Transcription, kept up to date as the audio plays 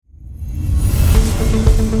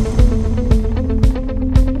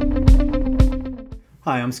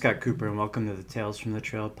Hi, I'm Scott Cooper, and welcome to the Tales from the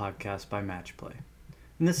Trail podcast by Match Play.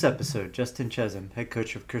 In this episode, Justin Chezem, head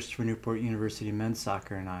coach of Christopher Newport University men's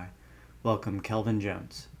soccer, and I welcome Kelvin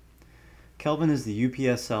Jones. Kelvin is the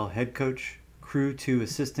UPSL head coach, Crew 2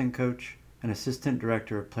 assistant coach, and assistant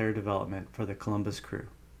director of player development for the Columbus Crew.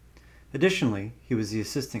 Additionally, he was the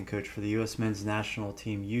assistant coach for the U.S. men's national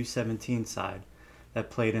team U17 side that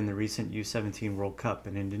played in the recent U17 World Cup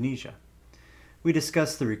in Indonesia. We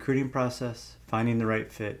discussed the recruiting process, finding the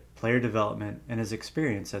right fit, player development, and his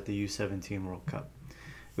experience at the U17 World Cup.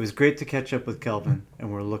 It was great to catch up with Kelvin,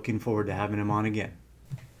 and we're looking forward to having him on again.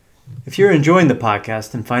 If you're enjoying the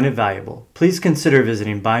podcast and find it valuable, please consider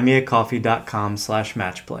visiting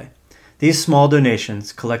buymeacoffee.com/matchplay. These small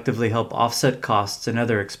donations collectively help offset costs and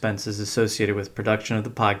other expenses associated with production of the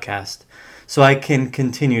podcast, so I can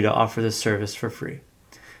continue to offer this service for free.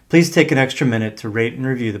 Please take an extra minute to rate and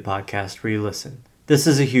review the podcast where you listen. This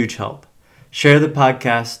is a huge help. Share the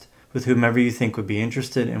podcast with whomever you think would be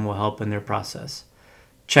interested and will help in their process.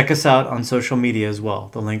 Check us out on social media as well.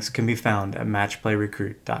 The links can be found at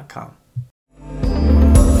matchplayrecruit.com.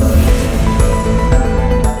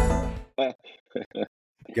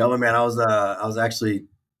 Kelvin, man, I was actually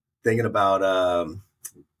thinking about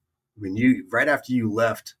when you right after you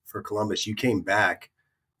left for Columbus, you came back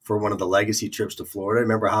for one of the legacy trips to Florida.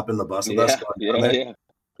 Remember hopping the bus with us? Yeah.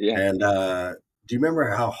 And do you remember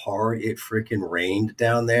how hard it freaking rained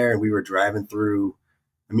down there? And we were driving through,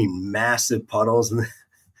 massive puddles. And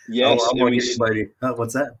yes,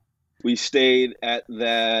 what's that? We stayed at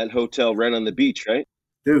that hotel right on the beach, right?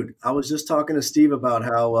 Dude, I was just talking to Steve about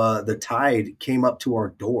how the tide came up to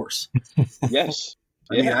our doors. Yes.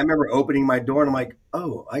 I remember opening my door and I'm like,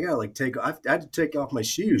 oh, I had to take off my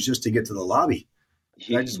shoes just to get to the lobby.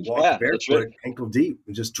 And I just walked barefoot, ankle deep,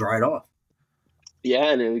 and just dried off. Yeah,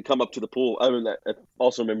 and then we come up to the pool. I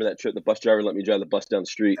also remember that trip. The bus driver let me drive the bus down the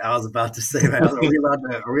street. I was about to say, man, are we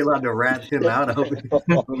allowed to rat him out? I hope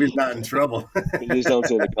he's not in trouble. Just don't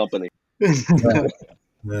say the company.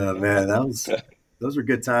 No, man, those were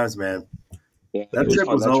good times, man. Yeah, that trip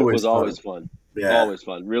was always fun. Yeah, always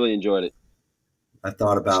fun. Really enjoyed it. I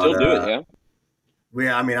thought about still do it, yeah.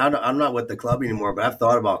 Yeah, I'm not with the club anymore, but I've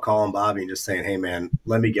thought about calling Bobby and just saying, hey, man,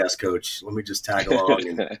 let me guest coach. Let me just tag along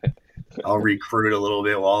and I'll recruit a little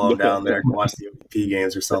bit while I'm down there, watch the MVP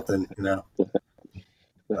games or something,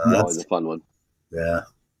 Always a fun one. Yeah,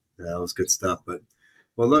 that was good stuff. But,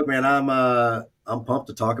 well, look, man, I'm pumped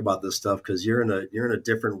to talk about this stuff because you're in a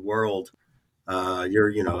different world.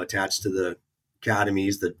 You're, attached to the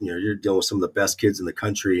academies that, you're dealing with some of the best kids in the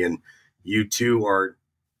country, and you too are.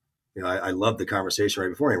 I love the conversation right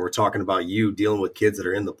before, and we're talking about you dealing with kids that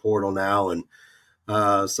are in the portal now. And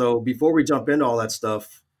so before we jump into all that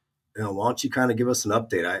stuff, why don't you kind of give us an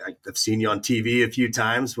update? I've seen you on TV a few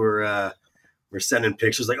times where we're sending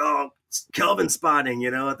pictures like, oh, Kelvin spotting,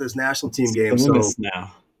 at this national team game. So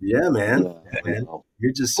now. Yeah, man.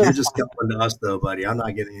 You're just coming to us though, buddy. I'm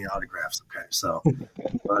not getting any autographs. Okay. So,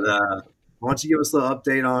 but why don't you give us a little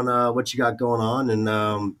update on what you got going on and,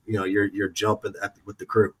 your jump with the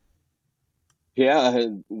Crew. Yeah,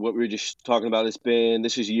 what we were just talking about this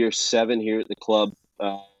is year 7 here at the club.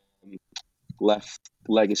 Left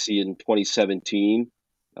legacy in 2017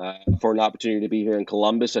 for an opportunity to be here in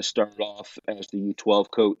Columbus. I started off as the U12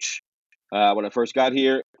 coach. When I first got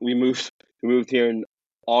here, we moved here in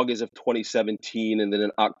August of 2017, and then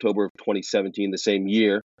in October of 2017, the same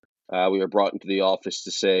year, we were brought into the office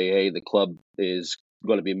to say, hey, the club is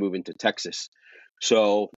going to be moving to Texas.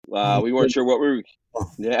 So we weren't sure what we were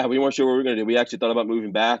going to do. We actually thought about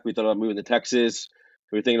moving back. We thought about moving to Texas.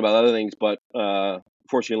 We were thinking about other things, but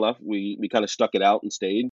fortunately enough, we kind of stuck it out and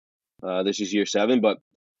stayed. This is year 7, but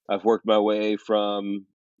I've worked my way from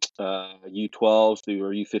U12s through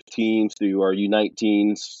our U15s, through our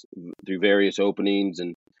U19s, through various openings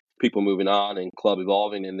and people moving on and club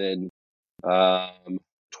evolving. And then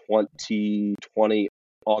 2020,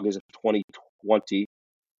 August of 2020,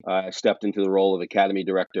 I stepped into the role of academy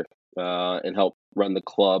director and helped run the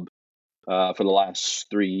club for the last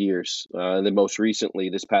 3 years. And then most recently,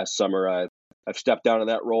 this past summer, I've stepped down to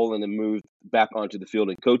that role and then moved back onto the field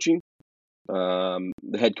and coaching.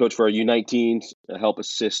 The head coach for our U19s, I help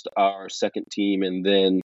assist our second team, and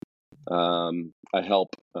then I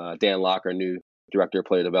help Dan Locke, our new director of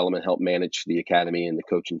player development, help manage the academy and the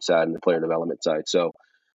coaching side and the player development side. So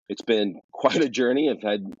it's been quite a journey.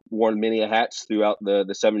 I've worn many hats throughout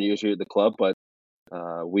the 7 years here at the club, but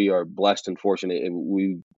we are blessed and fortunate.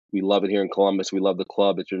 We love it here in Columbus. We love the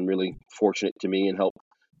club. It's been really fortunate to me and helped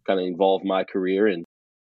kind of involve my career, and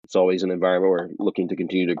it's always an environment where we're looking to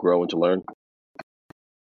continue to grow and to learn.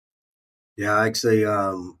 Yeah, actually,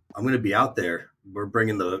 I'm going to be out there. We're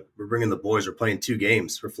bringing the boys. We're playing 2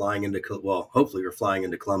 games. We're flying into hopefully we're flying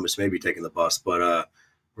into Columbus, maybe taking the bus, but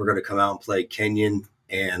we're going to come out and play Kenyon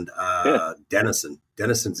and Yeah, Denison.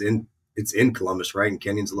 It's in Columbus, right? And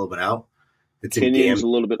Kenyon's a little bit out. It's in Kenyon's Gam.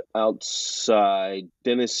 a little bit outside.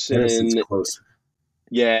 Denison's Denison, close.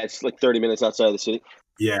 yeah, it's like 30 minutes outside of the city.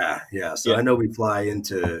 Yeah, yeah. So Yeah, I know we fly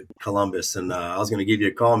into Columbus, and I was going to give you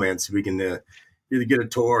a call, man, so we can either get a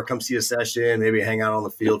tour, come see a session, maybe hang out on the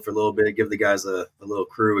field for a little bit, give the guys a little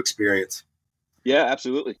crew experience. yeah,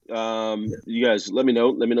 absolutely. Yeah, You guys, let me know.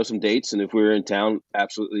 Let me know some dates, and if we're in town,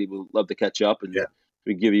 absolutely, we'll love to catch up and yeah,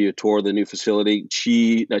 we give you a tour of the new facility.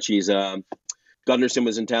 Gunderson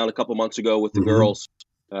was in town a couple months ago with the mm-hmm. girls,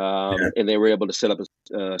 Yeah, and they were able to set up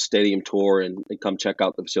a stadium tour and come check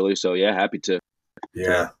out the facility. So yeah, happy to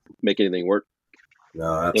yeah. make anything work. No,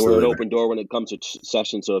 And we're an absolutely, man. open door when it comes to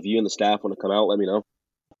sessions. So if you and the staff want to come out, let me know.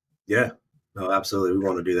 Yeah, no, absolutely. We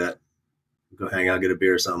want to do that. Go hang out, get a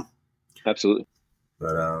beer or something. Absolutely.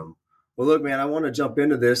 But well, look, man, I want to jump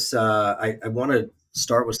into this. I want to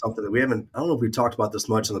start with something that we haven't. I don't know if we've talked about this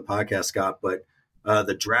much on the podcast, Scott, but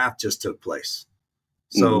the draft just took place.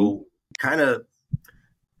 Mm-hmm. So, kind of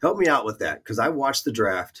help me out with that because I watched the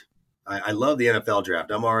draft. I love the NFL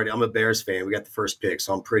draft. I'm a Bears fan. We got the first pick,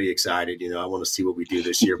 so I'm pretty excited. You know, I want to see what we do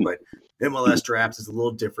this year. But MLS draft is a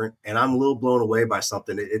little different, and I'm a little blown away by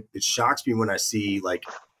something. It shocks me when I see like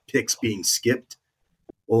picks being skipped,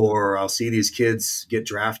 or I'll see these kids get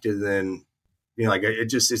drafted, and like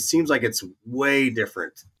it seems like it's way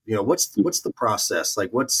different. What's the process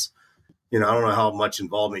like? I don't know how much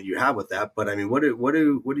involvement you have with that, but I mean, what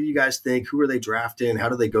do you guys think? Who are they drafting? How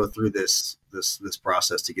do they go through this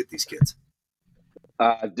process to get these kids?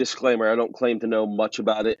 Disclaimer: I don't claim to know much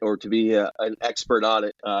about it or to be an expert on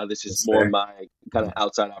it. This is That's more fair. my kind of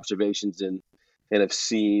outside observations and have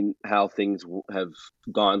seen how things have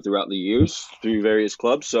gone throughout the years through various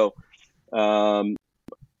clubs. So um,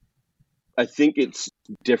 I think it's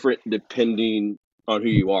different depending on who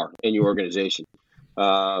you are and your organization.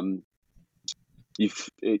 Um,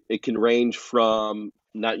 it can range from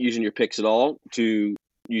not using your picks at all to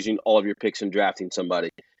using all of your picks and drafting somebody.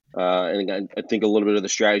 And I think a little bit of the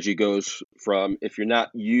strategy goes from if you're not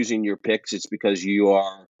using your picks, it's because you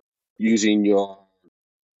are using your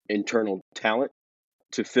internal talent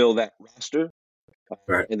to fill that roster.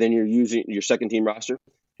 Right. And then you're using your second team roster.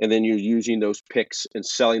 And then you're using those picks and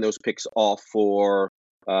selling those picks off for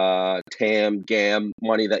GAM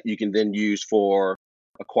money that you can then use for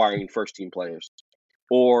acquiring first team players.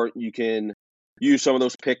 Or you can use some of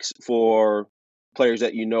those picks for players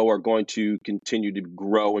that you know are going to continue to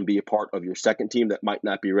grow and be a part of your second team that might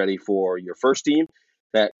not be ready for your first team,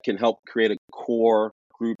 that can help create a core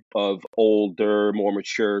group of older, more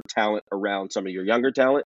mature talent around some of your younger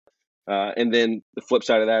talent. And then the flip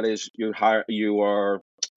side of that is you are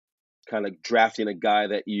kind of drafting a guy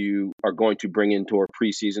that you are going to bring into a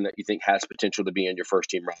preseason that you think has potential to be in your first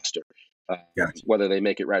team roster. Gotcha. Whether they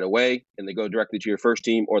make it right away and they go directly to your first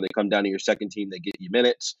team, or they come down to your second team, they get you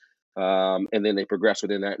minutes, and then they progress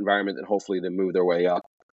within that environment, and hopefully they move their way up.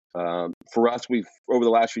 For us, we've over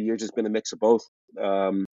the last few years, it's been a mix of both.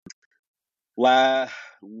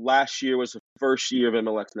 Last year was the first year of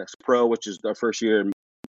MLS Next Pro, which is the first year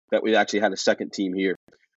that we actually had a second team here.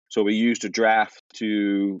 So we used a draft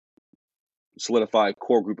to solidify a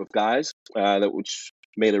core group of guys, which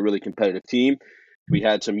made a really competitive team. We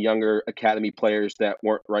had some younger academy players that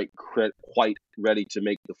weren't quite ready to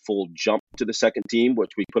make the full jump to the second team,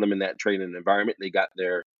 which we put them in that training environment. They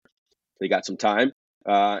got some time.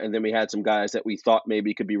 And then we had some guys that we thought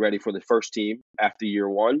maybe could be ready for the first team after year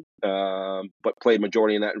one, but played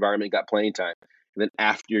majority in that environment, got playing time. And then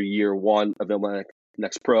after year one of MLS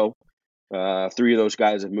Next Pro, 3 of those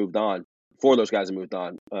guys have moved on. 4 of those guys have moved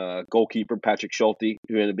on. Goalkeeper Patrick Schulte,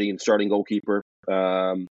 who ended up being starting goalkeeper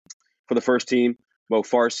for the first team. Mo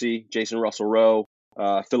Farsi, Jason Russell Rowe,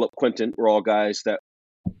 Philip Quinton were all guys that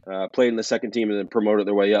played in the second team and then promoted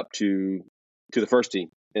their way up to the first team.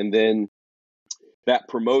 And then that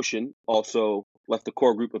promotion also left the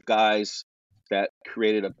core group of guys that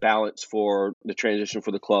created a balance for the transition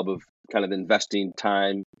for the club of kind of investing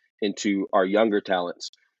time into our younger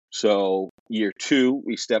talents. So year 2,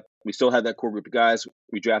 we still had that core group of guys.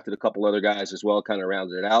 We drafted a couple other guys as well, kind of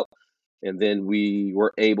rounded it out. And then we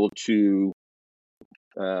were able to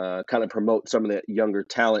kind of promote some of that younger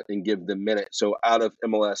talent and give them minutes. So out of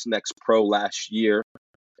MLS Next Pro last year,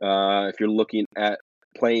 if you're looking at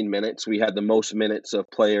playing minutes, we had the most minutes of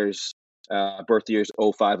players birth years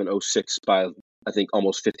 05 and 06 by, I think,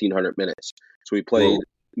 almost 1,500 minutes. So we played Whoa.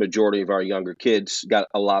 majority of our younger kids, got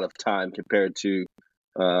a lot of time compared to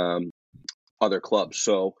other clubs.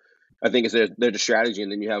 So I think it's their strategy,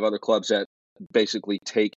 and then you have other clubs that basically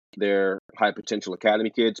take their high potential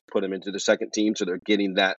academy kids, put them into the second team, so they're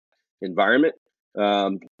getting that environment.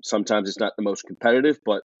 Sometimes it's not the most competitive,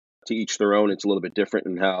 but to each their own. It's a little bit different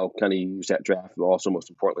in how kind of you use that draft, but also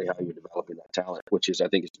most importantly how you're developing that talent, which is I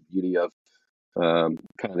think is the beauty of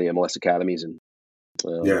kind of the MLS academies and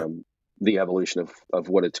the evolution of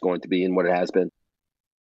what it's going to be and what it has been.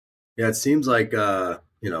 Yeah, it seems like you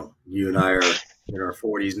and I are in our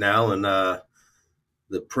 40s now, and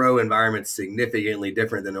the pro environment's significantly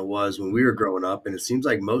different than it was when we were growing up. And it seems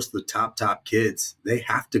like most of the top kids, they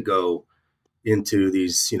have to go into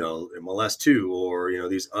these, MLS2 or,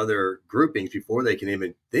 these other groupings before they can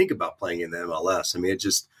even think about playing in the MLS. I mean,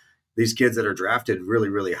 these kids that are drafted really,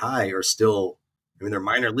 really high are still, they're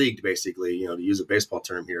minor leagued basically, to use a baseball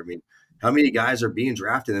term here. I mean, how many guys are being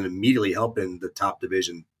drafted and immediately helping the top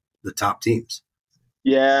division, the top teams?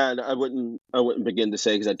 Yeah, and I wouldn't begin to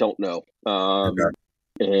say because I don't know. Okay.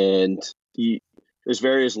 And there's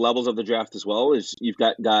various levels of the draft as well. Is you've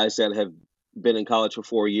got guys that have been in college for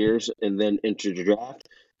 4 years and then entered the draft.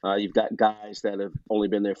 You've got guys that have only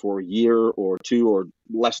been there for a year or two or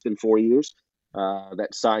less than 4 years that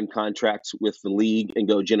sign contracts with the league and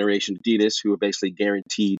go Generation Adidas, who are basically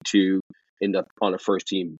guaranteed to end up on a first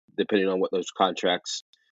team, depending on what those contracts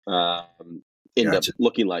end up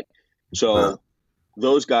looking like. So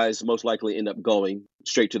those guys most likely end up going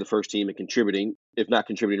straight to the first team and contributing, if not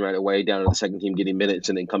contributing right away, down to the second team, getting minutes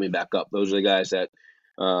and then coming back up. Those are the guys that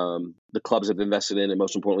the clubs have invested in, and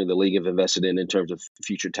most importantly, the league have invested in terms of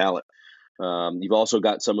future talent. You've also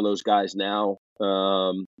got some of those guys now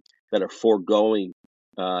that are foregoing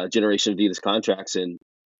Generation Adidas contracts and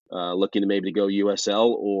looking to maybe go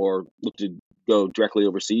USL or look to go directly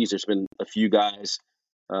overseas. There's been a few guys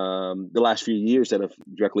the last few years that have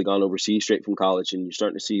directly gone overseas straight from college, and you're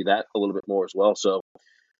starting to see that a little bit more as well. So I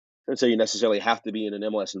don't say you necessarily have to be in an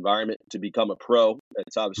MLS environment to become a pro.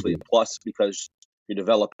 It's obviously a plus because you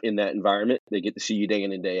develop in that environment. They get to see you day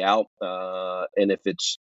in and day out. And if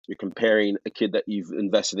you're comparing a kid that you've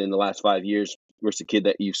invested in the last 5 years versus a kid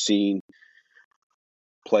that you've seen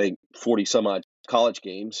play 40 some odd college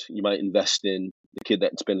games, you might invest in the kid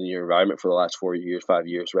that's been in your environment for the last 4 years, 5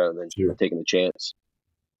 years, rather than taking a chance.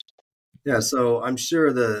 Yeah, so I'm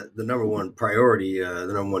sure the number one priority,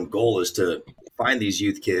 the number one goal is to find these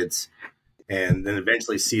youth kids and then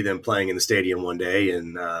eventually see them playing in the stadium one day.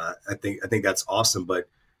 And I think that's awesome. But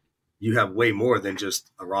you have way more than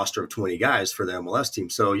just a roster of 20 guys for the MLS team.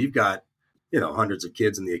 So you've got, hundreds of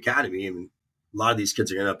kids in the academy. And a lot of these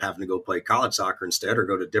kids are going to end up having to go play college soccer instead or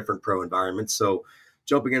go to different pro environments. So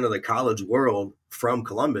jumping into the college world from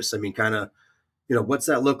Columbus, I mean, kind of, what's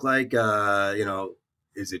that look like?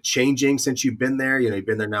 Is it changing since you've been there? You've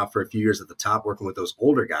been there now for a few years at the top working with those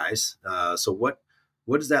older guys. So what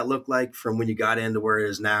does that look like from when you got into where it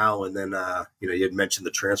is now? And then, you had mentioned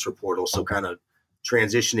the transfer portal. So kind of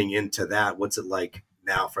transitioning into that, what's it like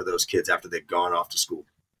now for those kids after they've gone off to school?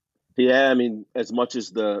 Yeah, I mean, as much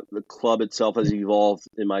as the club itself has evolved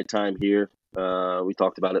in my time here, we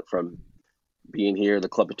talked about it from being here, the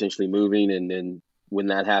club potentially moving. And then when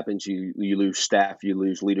that happens, you lose staff, you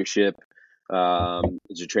lose leadership.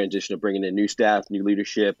 It's a transition of bringing in new staff, new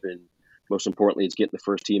leadership, and most importantly, it's getting the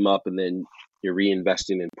first team up, and then you're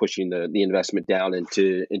reinvesting and pushing the investment down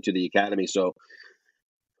into the academy. So,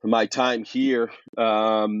 my time here,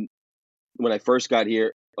 when I first got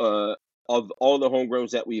here, of all the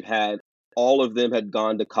homegrowns that we've had, all of them had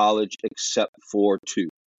gone to college except for two.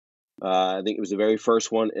 I think it was the very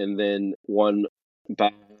first one, and then one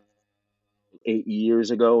about 9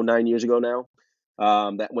 years ago now.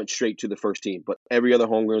 That went straight to the first team. But every other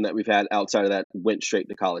homegrown that we've had outside of that went straight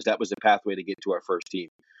to college. That was the pathway to get to our first team.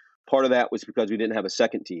 Part of that was because we didn't have a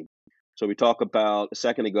second team. So we talked about a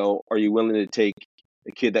second ago, are you willing to take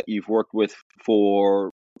a kid that you've worked with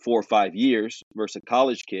for 4 or 5 years versus a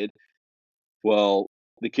college kid? Well,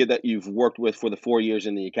 the kid that you've worked with for the 4 years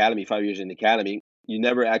in the academy, 5 years in the academy, you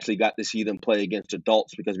never actually got to see them play against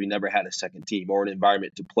adults because we never had a second team or an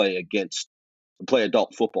environment to play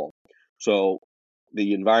adult football. So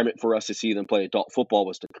the environment for us to see them play adult football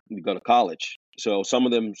was to go to college. So some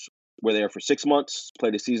of them were there for 6 months,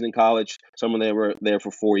 played a season in college. Some of them were there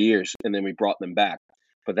for 4 years, and then we brought them back.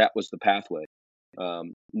 But that was the pathway.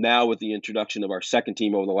 Now with the introduction of our second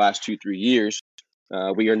team over the last 2-3 years,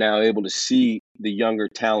 we are now able to see the younger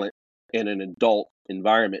talent in an adult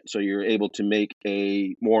environment. So you're able to make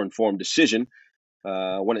a more informed decision.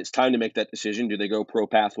 When it's time to make that decision, do they go pro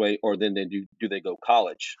pathway or then do they go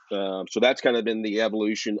college? So that's kind of been the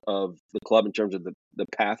evolution of the club in terms of the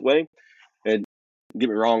pathway. And get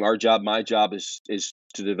me wrong, my job is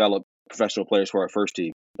to develop professional players for our first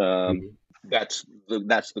team. That's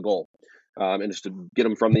the goal. And it's to get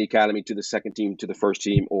them from the academy to the second team to the first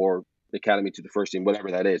team, or the academy to the first team,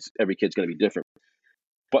 whatever that is. Every kid's going to be different.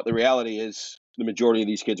 But the reality is the majority of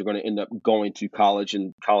these kids are going to end up going to college,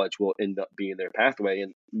 and college will end up being their pathway.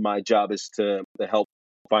 And my job is to help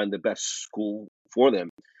find the best school for them.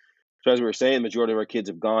 So as we were saying, the majority of our kids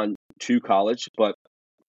have gone to college, but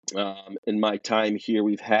in my time here,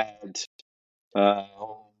 we've had five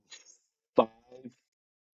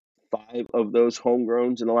of those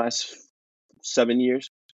homegrowns in the last 7 years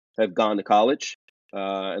have gone to college.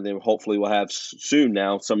 And then hopefully we'll have soon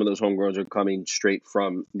now, some of those homegrowns are coming straight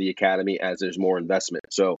from the academy as there's more investment.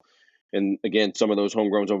 So, and again, some of those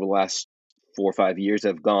homegrowns over the last 4 or 5 years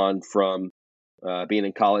have gone from being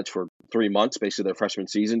in college for 3 months, basically their freshman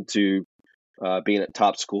season, to being at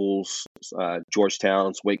top schools,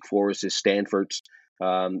 Georgetown's, Wake Forest's, Stanford's,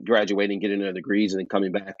 graduating, getting their degrees, and then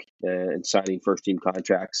coming back and signing first team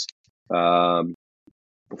contracts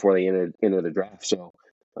before they enter the draft. So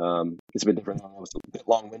it's been different. I was a bit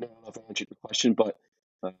long-winded. I don't know if I answered your question, but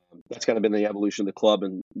that's kind of been the evolution of the club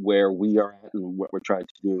and where we are at and what we're trying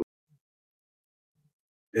to do.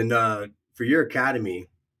 And for your academy,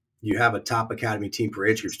 you have a top academy team per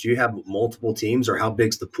age groups. Do you have multiple teams, or how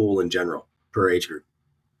big's the pool in general per age group?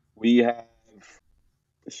 We have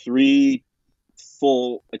 3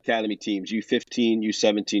 full academy teams: U15,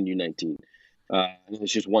 U17, U19. And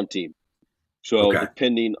it's just one team. So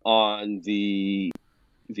depending on the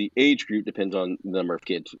age group, depends on the number of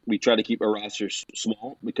kids. We try to keep our rosters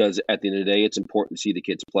small because at the end of the day, it's important to see the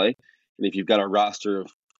kids play. And if you've got a roster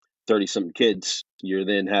of 30-something kids, you're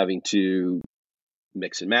then having to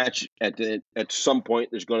mix and match. At some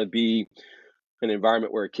point, there's going to be an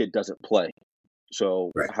environment where a kid doesn't play.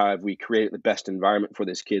 So how have we created the best environment for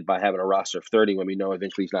this kid by having a roster of 30 when we know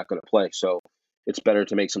eventually he's not going to play? So it's better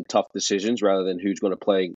to make some tough decisions rather than who's going to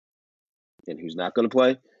play and who's not going to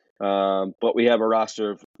play. But we have a roster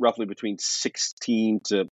of roughly between 16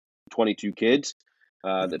 to 22 kids.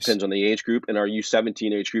 That depends on the age group. And our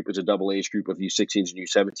U17 age group is a double age group of U16s and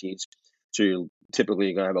U17s. So you're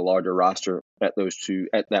typically going to have a larger roster at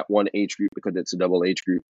that one age group because it's a double age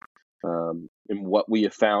group. And what we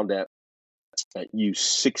have found at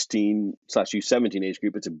U16/U17 age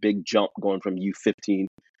group, it's a big jump going from U15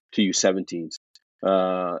 to U17s.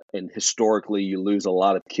 And historically, you lose a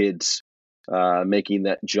lot of kids making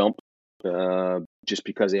that jump just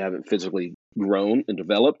because they haven't physically grown and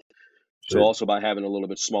developed. Sure. So also by having a little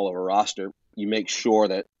bit smaller of a roster, you make sure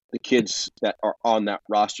that the kids that are on that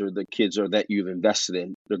roster, the kids that you've invested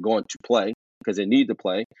in, they're going to play because they need to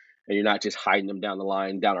play. And you're not just hiding them down the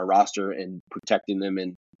line, down a roster and protecting them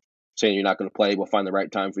and saying you're not going to play. We'll find the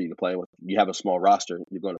right time for you to play. You have a small roster,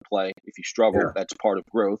 you're going to play. If you struggle, that's part of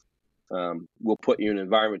growth. We'll put you in an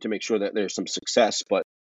environment to make sure that there's some success. But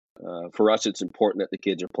for us, it's important that the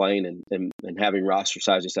kids are playing and having roster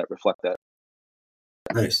sizes that reflect that.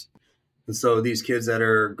 Nice. And so these kids that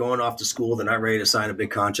are going off to school, they're not ready to sign a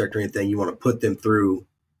big contract or anything. You want to put them through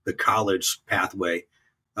the college pathway.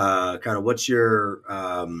 Kind of what's your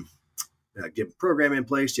program in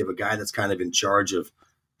place? Do you have a guy that's kind of in charge of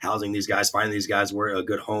housing these guys, finding these guys a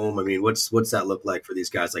good home? I mean, what's that look like for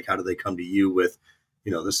these guys? Like, how do they come to you with,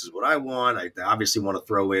 this is what I want? I obviously want to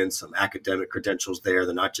throw in some academic credentials there.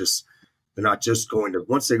 They're not just going to,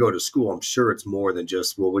 once they go to school, I'm sure it's more than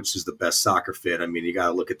just, well, which is the best soccer fit? I mean, you got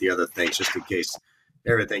to look at the other things just in case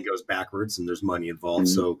everything goes backwards and there's money involved.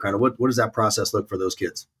 Mm-hmm. So kind of what does that process look for those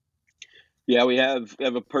kids? Yeah, we have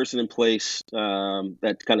a person in place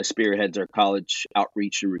that kind of spearheads our college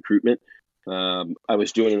outreach and recruitment. I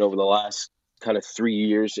was doing it over the last kind of 3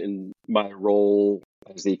 years in my role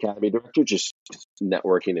as the academy director, just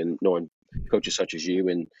networking and knowing coaches such as you,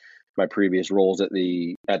 and my previous roles at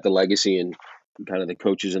the Legacy and kind of the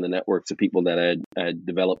coaches and the networks of people that I had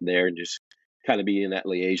developed there, and just kind of being that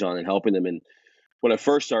liaison and helping them. And when I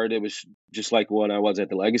first started, it was just like when I was at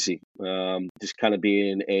the Legacy, just kind of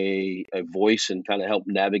being a voice and kind of help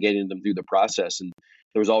navigating them through the process. And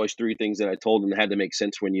there was always 3 things that I told them that had to make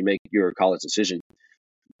sense when you make your college decision.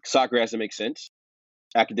 Soccer has to make sense.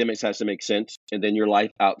 Academics has to make sense. And then your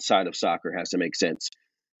life outside of soccer has to make sense.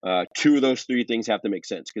 2 of those 3 things have to make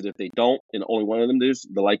sense, because if they don't, and only one of them does,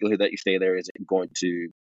 the likelihood that you stay there isn't going to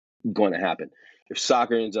happen. If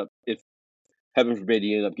soccer if heaven forbid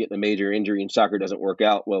you end up getting a major injury and soccer doesn't work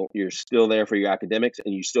out, well, you're still there for your academics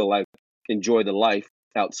and you still enjoy the life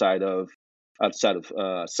outside of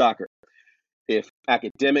soccer. If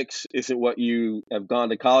academics isn't what you have gone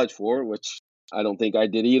to college for, which I don't think I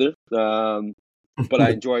did either, but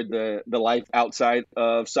I enjoyed the life outside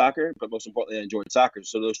of soccer, but most importantly, I enjoyed soccer.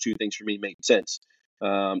 So those 2 things for me make sense.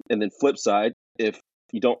 And then flip side, if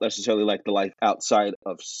you don't necessarily like the life outside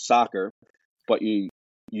of soccer, but you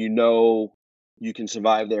know you can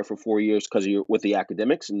survive there for 4 years because you're with the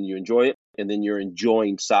academics and you enjoy it, and then you're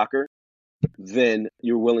enjoying soccer, then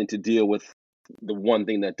you're willing to deal with the one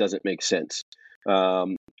thing that doesn't make sense.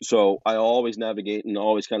 So I always navigate and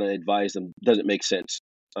always kind of advise them, doesn't make sense.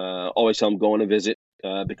 Always tell them go on a visit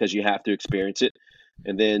because you have to experience it.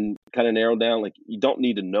 And then kind of narrow down, like you don't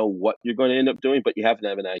need to know what you're going to end up doing, but you have to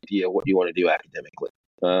have an idea what you want to do academically.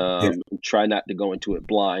 Try not to go into it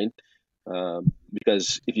blind,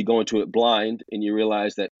 because if you go into it blind and you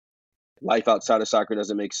realize that life outside of soccer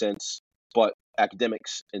doesn't make sense, but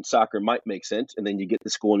academics and soccer might make sense, and then you get to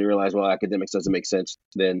school and you realize, well, academics doesn't make sense,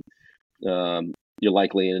 then you're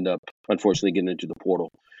likely end up, unfortunately, getting into the portal.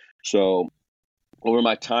 So over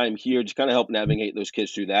my time here, just kind of help navigate those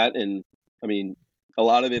kids through that. And I mean, a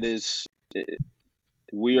lot of it is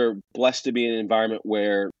we are blessed to be in an environment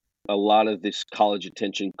where a lot of this college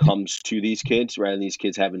attention comes to these kids rather than these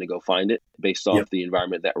kids having to go find it based off the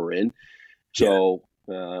environment that we're in. So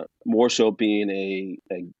more so being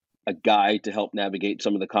a guide to help navigate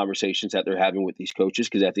some of the conversations that they're having with these coaches,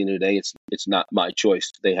 because at the end of the day, it's not my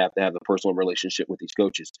choice. They have to have a personal relationship with these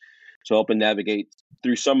coaches. So helping navigate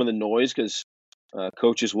through some of the noise, because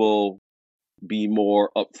coaches will be more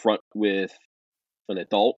upfront with an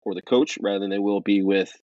adult or the coach rather than they will be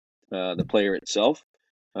with the player itself.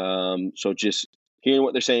 So just hearing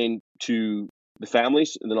what they're saying to the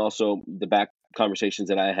families, and then also the back conversations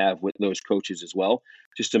that I have with those coaches as well,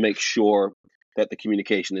 just to make sure that the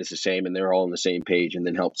communication is the same and they're all on the same page, and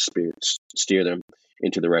then help steer them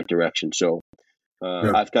into the right direction. So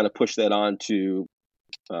I've kind of pushed that on to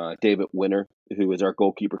David Winter, who is our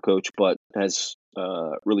goalkeeper coach, but has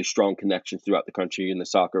really strong connections throughout the country in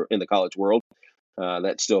the college world.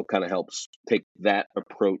 That still kind of helps take that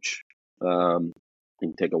approach and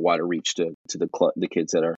take a wider reach to the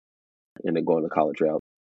kids that are going the college route.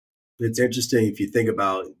 It's interesting if you think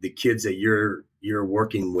about the kids that you're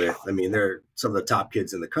working with. I mean, they're some of the top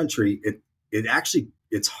kids in the country.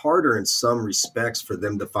 It's harder in some respects for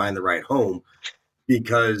them to find the right home,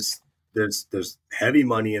 because there's heavy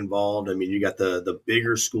money involved. I mean, you got the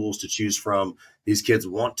bigger schools to choose from. These kids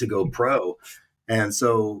want to go pro. And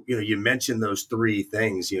so, you mentioned those three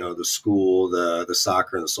things, the school, the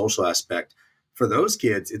soccer, and the social aspect. For those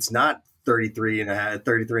kids, it's not 33 and a half,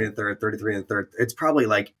 33 and a third, 33 and a third. It's probably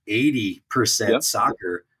like 80%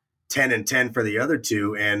 soccer, 10 and 10 for the other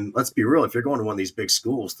two. And let's be real, if you're going to one of these big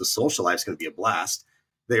schools, the social life's going to be a blast.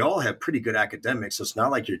 They all have pretty good academics, so it's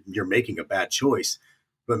not like you're making a bad choice.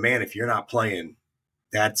 But man, if you're not playing,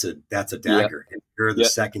 that's a dagger. If you're the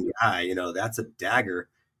second guy, that's a dagger.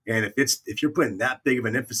 And if you're putting that big of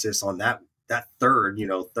an emphasis on that third,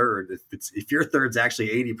 if your third's actually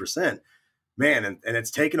 80%, man, and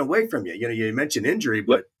it's taken away from you. You mentioned injury,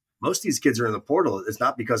 but most of these kids are in the portal. It's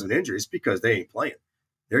not because of an injury; it's because they ain't playing.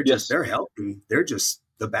 They're healthy. They're just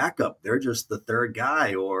the backup. They're just the third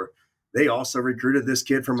guy, or they also recruited this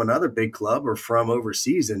kid from another big club or from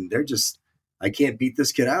overseas, and they're just, I can't beat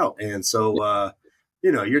this kid out. And so,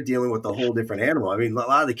 you're dealing with a whole different animal. I mean, a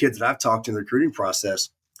lot of the kids that I've talked to in the recruiting process,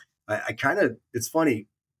 it's funny,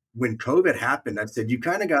 when COVID happened, I said, you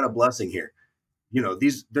kind of got a blessing here.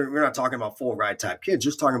 We're not talking about full ride type kids,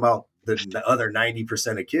 just talking about the other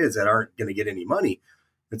 90% of kids that aren't going to get any money.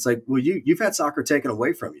 It's like, well, you've had soccer taken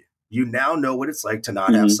away from you. You now know what it's like to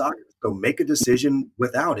not have soccer. So make a decision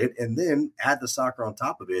without it, and then add the soccer on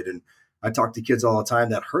top of it. And I talk to kids all the time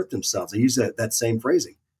that hurt themselves. I use that same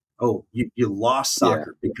phrasing. Oh, you lost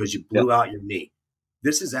soccer because you blew out your knee.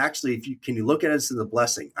 This is actually, can you look at it as a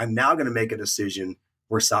blessing? I'm now going to make a decision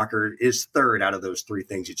where soccer is third out of those three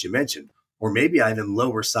things that you mentioned. Or maybe I even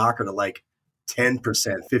lower soccer to like 10%,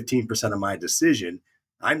 15% of my decision.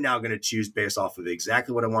 I'm now going to choose based off of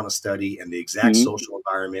exactly what I want to study and the exact social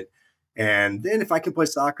environment. And then if I can play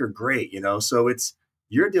soccer, great. So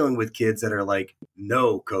you're dealing with kids that are like,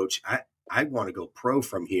 no, coach, I want to go pro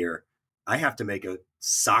from here. I have to make a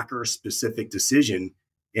soccer specific decision.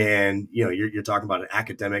 And, you're talking about an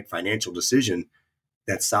academic financial decision.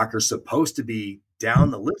 That soccer's supposed to be down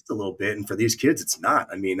the list a little bit. And for these kids, it's not.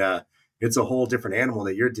 I mean, it's a whole different animal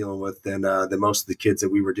that you're dealing with than most of the kids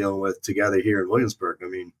that we were dealing with together here in Williamsburg. I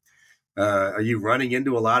mean, are you running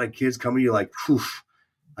into a lot of kids coming to you like, whew,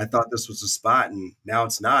 I thought this was a spot and now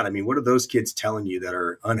it's not? I mean, what are those kids telling you that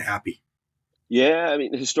are unhappy? Yeah, I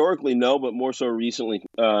mean, historically, no, but more so recently,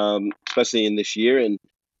 especially in this year. And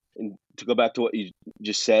to go back to what you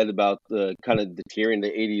just said about the kind of the tiering,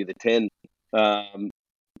 the 80 to the 10. I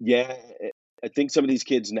think some of these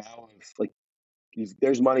kids now,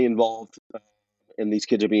 there's money involved, and these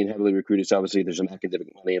kids are being heavily recruited. So obviously there's some academic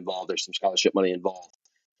money involved. There's some scholarship money involved.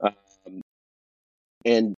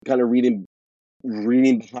 And kind of reading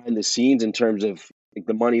behind the scenes in terms of like,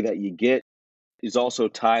 the money that you get is also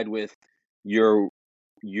tied with your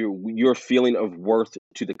feeling of worth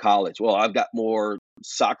to the college. Well, I've got more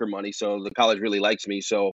soccer money, so the college really likes me,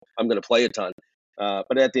 so I'm going to play a ton.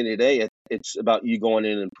 But at the end of the day, it's about you going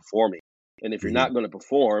in and performing. And if you're not going to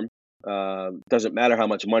perform, doesn't matter how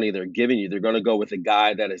much money they're giving you, they're going to go with a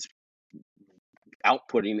guy that is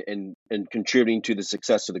outputting and contributing to the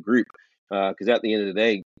success of the group. Because at the end of the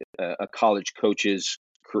day, a college coach's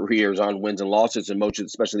career is on wins and losses and most,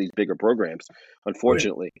 especially these bigger programs,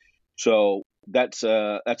 unfortunately. Right. So that's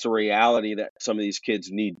a reality that some of these kids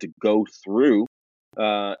need to go through.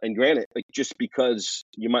 And granted, like just because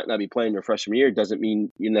you might not be playing your freshman year doesn't mean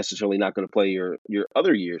you're necessarily not going to play your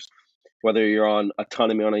other years, whether you're on a ton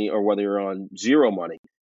of money or whether you're on zero money.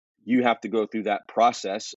 You have to go through that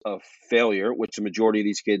process of failure, which the majority of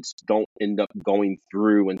these kids don't end up going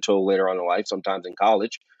through until later on in life, sometimes in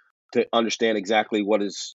college, to understand exactly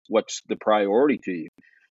what's the priority to you.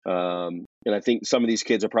 And I think some of these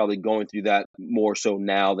kids are probably going through that more so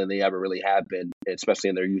now than they ever really have been,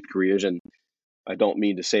 especially in their youth careers. And I don't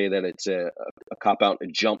mean to say that it's a cop out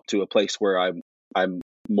and jump to a place where I'm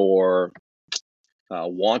more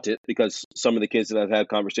wanted, because some of the kids that I've had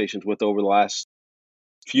conversations with over the last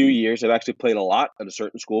few years have actually played a lot at a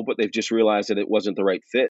certain school, but they've just realized that it wasn't the right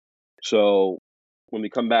fit. So when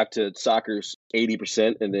we come back to soccer's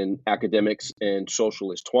 80% and then academics and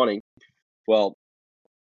social is 20, well,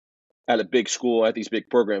 at a big school, at these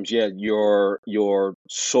big programs, yeah, your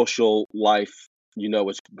social life,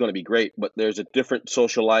 is going to be great, but there's a different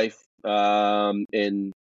social life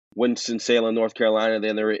in Winston-Salem, North Carolina,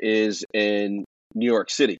 than there is in New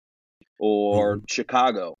York City or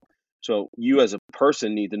Chicago. So you as a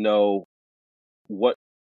person need to know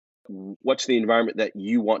what's the environment that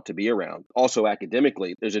you want to be around. Also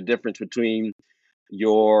academically, there's a difference between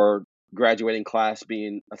your graduating class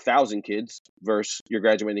being 1,000 kids versus your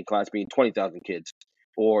graduating class being 20,000 kids,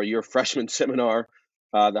 or your freshman seminar,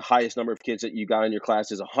 the highest number of kids that you got in your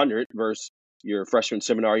class is 100 versus your freshman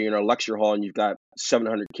seminar, you're in a lecture hall and you've got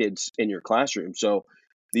 700 kids in your classroom. So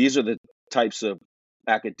these are the types of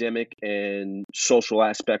academic and social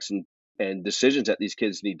aspects and decisions that these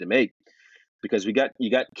kids need to make, because you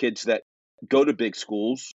got kids that go to big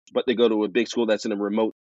schools, but they go to a big school that's in a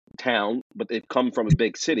remote town, but they've come from a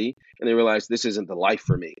big city and they realize this isn't the life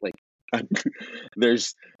for me. Like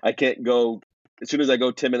I can't go, as soon as I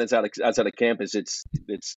go 10 minutes outside of campus, it's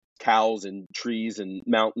cows and trees and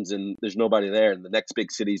mountains and there's nobody there. And the next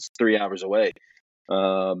big city's 3 hours away.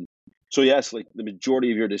 So yes, like the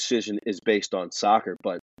majority of your decision is based on soccer,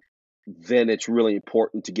 but then it's really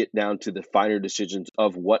important to get down to the finer decisions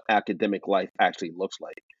of what academic life actually looks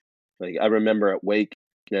like. Like I remember at Wake,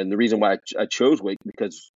 and the reason why I chose Wake,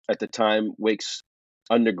 because at the time Wake's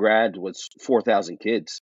undergrad was 4,000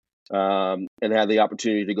 kids, and had the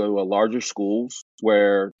opportunity to go to a larger schools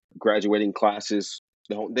where graduating classes,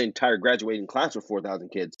 the entire graduating class were 4,000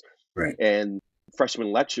 kids, right? And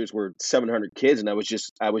freshman lectures were 700 kids, and I was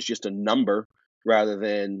just a number rather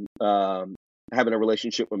than having a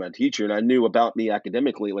relationship with my teacher. And I knew about me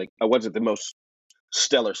academically, like I wasn't the most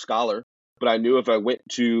stellar scholar, but I knew if I went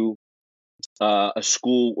to a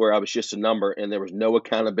school where I was just a number and there was no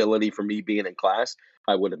accountability for me being in class,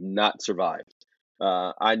 I would have not survived.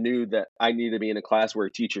 I knew that I needed to be in a class where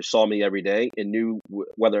a teacher saw me every day and knew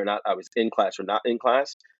whether or not I was in class or not in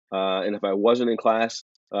class. And if I wasn't in class,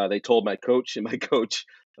 they told my coach, and my coach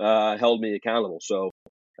held me accountable. So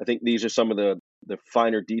I think these are some of the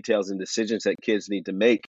finer details and decisions that kids need to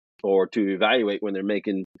make or to evaluate when they're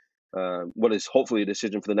making what is hopefully a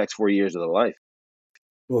decision for the next 4 years of their life.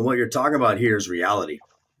 Well, what you're talking about here is reality.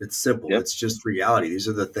 It's simple. Yep. It's just reality. These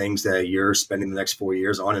are the things that you're spending the next 4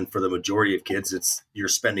 years on. And for the majority of kids, you're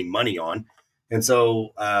spending money on. And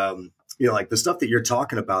so, like the stuff that you're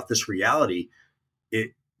talking about, this reality,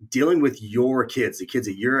 dealing with your kids, the kids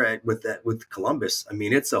that you're at with Columbus, I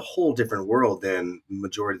mean, it's a whole different world than the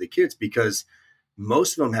majority of the kids, because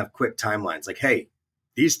most of them have quick timelines. Like, hey,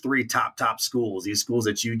 these 3 top schools, these schools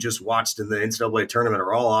that you just watched in the NCAA tournament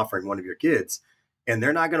are all offering one of your kids. And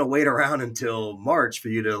they're not going to wait around until March for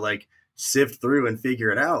you to like sift through and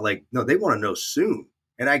figure it out. Like, no, they want to know soon.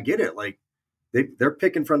 And I get it. Like they're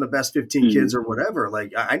picking from the best 15 kids or whatever.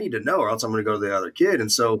 Like I need to know, or else I'm going to go to the other kid.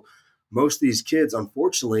 And so most of these kids,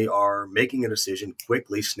 unfortunately, are making a decision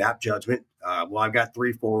quickly, snap judgment. Well, I've got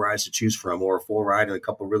 3 full rides to choose from, or a full ride and a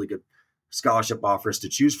couple of really good scholarship offers to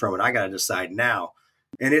choose from. And I got to decide now.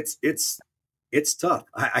 And it's it's tough.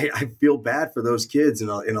 I feel bad for those kids in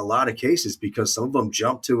a lot of cases, because some of them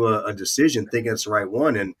jump to a decision thinking it's the right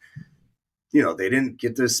one. And, they didn't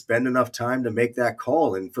get to spend enough time to make that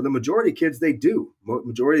call. And for the majority of kids, they do.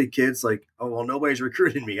 Majority of kids like, oh, well, nobody's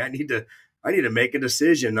recruiting me. I need to make a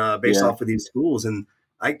decision based off of these schools. And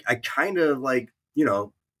I kind of like,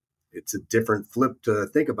 it's a different flip to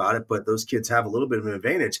think about it, but those kids have a little bit of an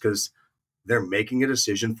advantage because they're making a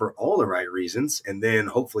decision for all the right reasons. And then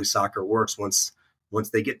hopefully soccer works once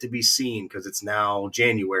they get to be seen, because it's now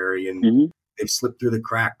January and they've slipped through the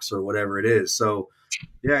cracks or whatever it is. So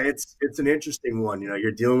yeah, it's an interesting one.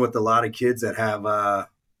 You're dealing with a lot of kids that have,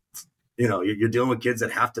 you're dealing with kids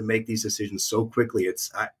that have to make these decisions so quickly.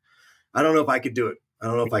 I don't know if I could do it. I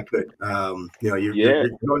don't know if I could. You're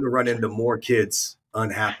going to run into more kids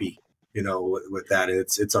unhappy, with that. And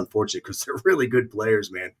it's unfortunate because they're really good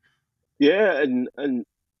players, man. Yeah, and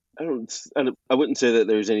I wouldn't say that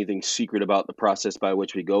there's anything secret about the process by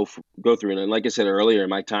which we go through. And like I said earlier, in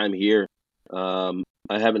my time here,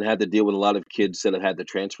 I haven't had to deal with a lot of kids that have had to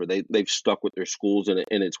transfer. They've stuck with their schools and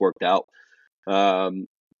it's worked out.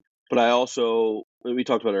 But I also, we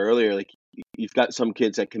talked about it earlier, like you've got some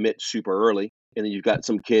kids that commit super early, and then you've got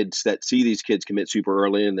some kids that see these kids commit super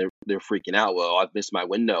early and they're freaking out. Well, I've missed my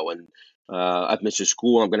window, and I've missed a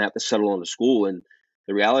school. I'm going to have to settle on the school. And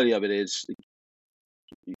the reality of it is,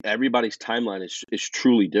 everybody's timeline is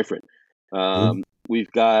truly different.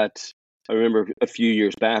 We've got, I remember a few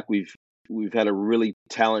years back, we've had a really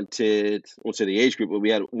talented, I won't say the age group, but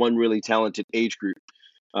we had one really talented age group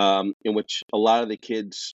in which a lot of the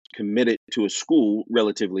kids committed to a school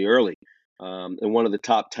relatively early. And one of the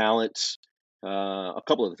top talents, a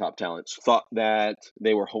couple of the top talents, thought that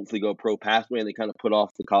they were hopefully go pro pathway, and they kind of put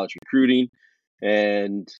off the college recruiting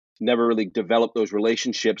and never really developed those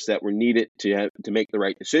relationships that were needed to make the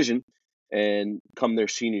right decision. And come their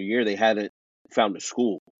senior year, they hadn't found a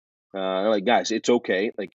school. Like, guys, it's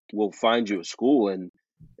okay. Like, we'll find you a school. And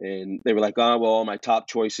they were like, oh, well, all my top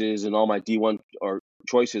choices and all my D1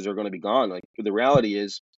 choices are going to be gone. Like, the reality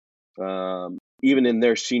is, even in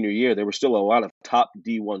their senior year, there were still a lot of top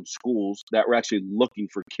D1 schools that were actually looking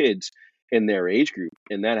for kids in their age group.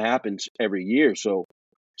 And that happens every year. So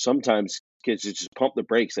sometimes kids just pump the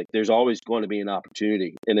brakes. Like, there's always going to be an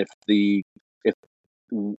opportunity. And if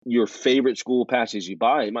your favorite school passes you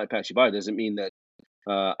by, it might pass you by. It doesn't mean that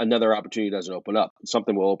another opportunity doesn't open up.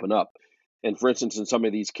 Something will open up. And for instance, in some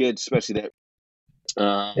of these kids, especially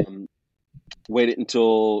that waited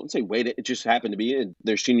until, it just happened to be in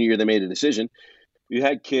their senior year, they made a decision. You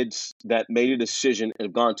had kids that made a decision and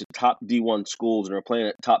have gone to top D1 schools and are playing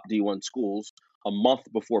at top D1 schools a month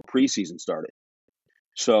before preseason started.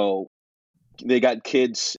 So they got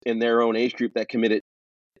kids in their own age group that committed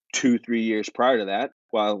 2-3 years prior to that,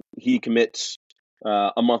 while he commits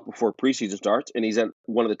a month before preseason starts, and he's at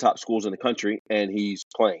one of the top schools in the country, and he's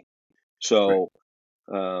playing. So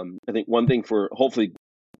I think one thing for hopefully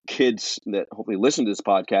kids that hopefully listen to this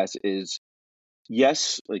podcast is,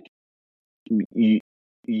 yes, like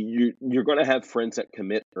you're going to have friends that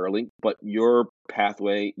commit early, but your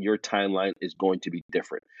pathway, your timeline is going to be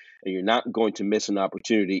different, and you're not going to miss an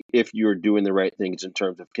opportunity if you're doing the right things in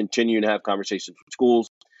terms of continuing to have conversations with schools,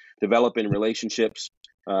 developing relationships,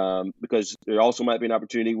 because there also might be an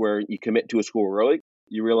opportunity where you commit to a school early,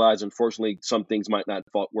 you realize, unfortunately, some things might not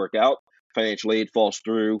work out, financial aid falls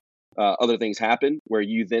through, other things happen where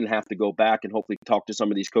you then have to go back and hopefully talk to some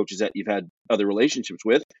of these coaches that you've had other relationships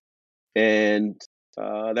with, and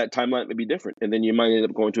that timeline may be different, and then you might end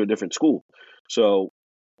up going to a different school. So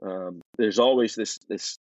there's always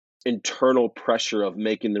this internal pressure of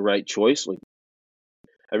making the right choice. Like,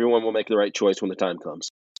 everyone will make the right choice when the time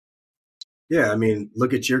comes. Yeah, I mean,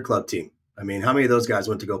 look at your club team. I mean, how many of those guys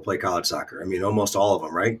went to go play college soccer? I mean, almost all of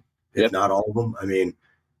them, right? If not all of them. I mean,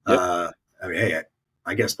 hey,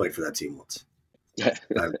 I guess played for that team once.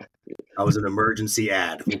 I was an emergency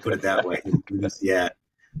ad. We'll put it that way. Emergency ad.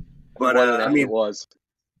 But I mean, it was.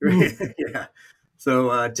 Yeah.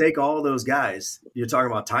 So take all those guys. You're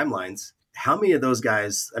talking about timelines. How many of those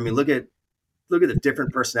guys? I mean, look at the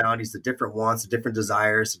different personalities, the different wants, the different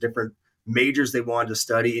desires, the different majors they wanted to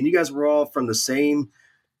study, and you guys were all from the same,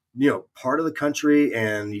 part of the country,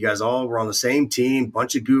 and you guys all were on the same team,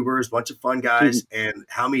 bunch of goobers, bunch of fun guys, and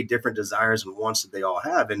how many different desires and wants did they all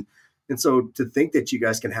have? And so to think that you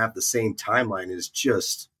guys can have the same timeline is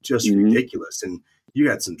just ridiculous. And you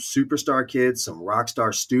had some superstar kids, some rock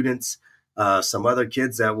star students, some other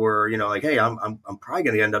kids that were, like, hey, I'm probably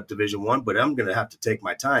going to end up Division I, but I'm going to have to take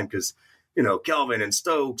my time because, Kelvin and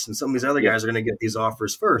Stokes and some of these other guys are going to get these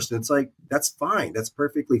offers first. And it's like, that's fine. That's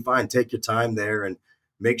perfectly fine. Take your time there and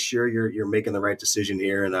make sure you're making the right decision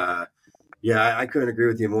here. And Yeah, I couldn't agree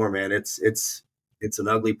with you more, man. It's an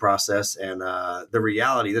ugly process, and the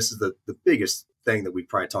reality. This is the biggest thing that we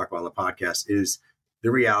probably talk about on the podcast is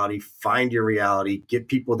the reality. Find your reality. Get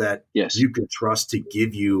people that Yes. you can trust to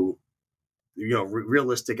give you,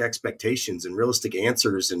 realistic expectations and realistic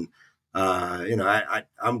answers. And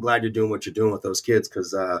I'm glad you're doing what you're doing with those kids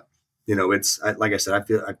because like I said,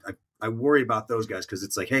 I worry about those guys because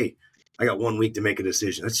it's like, hey, I got 1 week to make a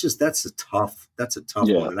decision. That's a tough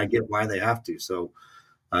Yeah. one, and I get why they have to. So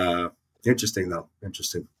uh, interesting though,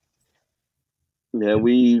 interesting. Yeah,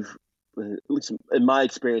 we've, at least in my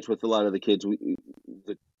experience with a lot of the kids,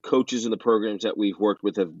 the coaches and the programs that we've worked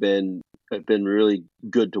with have been really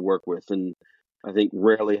good to work with, and I think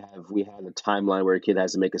rarely have we had a timeline where a kid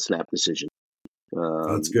has to make a snap decision.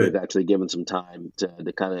 Oh, that's They've good. actually given some time to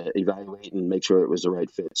kind of evaluate and make sure it was the right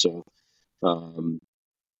fit. So,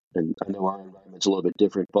 and I know our environment's a little bit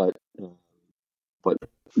different, but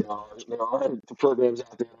there are programs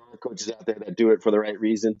out there, there are coaches out there that do it for the right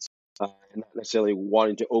reasons, and not necessarily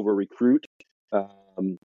wanting to over recruit,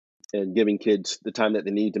 and giving kids the time that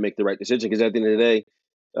they need to make the right decision. Because at the end of the day,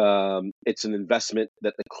 it's an investment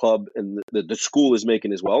that the club and the school is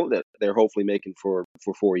making as well, that they're hopefully making for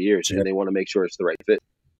 4 years, Yeah. and they want to make sure it's the right fit.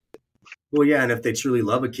 Well, yeah, and if they truly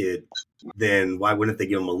love a kid, then why wouldn't they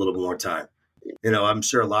give them a little more time? I'm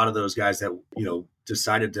sure a lot of those guys that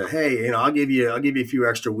decided to, hey, I'll give you a few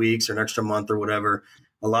extra weeks or an extra month or whatever.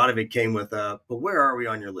 A lot of it came with, but where are we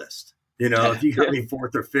on your list? If you got me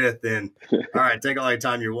fourth or fifth, then all right, take all the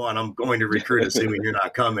time you want. I'm going to recruit, assuming you're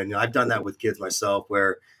not coming. I've done that with kids myself,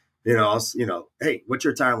 where hey, what's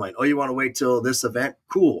your timeline? Oh, you want to wait till this event?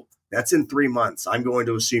 Cool, that's in 3 months. I'm going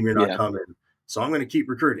to assume you're not Yeah. coming. So I'm going to keep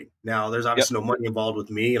recruiting. Now, there's obviously no money involved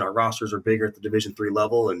with me, and our rosters are bigger at the Division III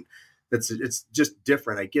level, and it's just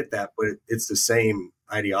different. I get that, but it's the same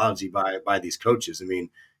ideology by these coaches. I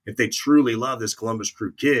mean, if they truly love this Columbus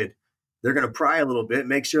Crew kid, they're going to pry a little bit,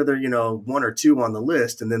 make sure they're 1 or 2 on the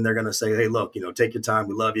list, and then they're going to say, hey, look, take your time.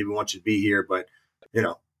 We love you. We want you to be here, but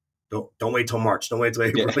don't wait till March. Don't wait till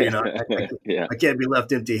April. Yeah. I can't be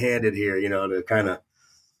left empty-handed here. To kind of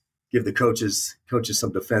give the coaches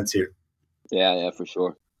some defense here. Yeah, for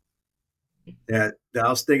sure. Yeah, I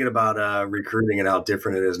was thinking about recruiting and how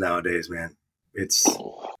different it is nowadays, man. It's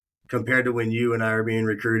compared to when you and I were being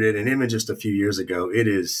recruited, and even just a few years ago, it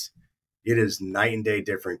is night and day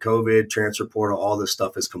different. COVID, transfer portal, all this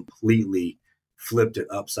stuff has completely flipped it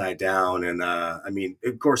upside down. And I mean,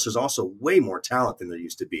 of course, there's also way more talent than there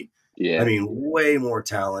used to be. Yeah. I mean, way more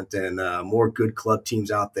talent and more good club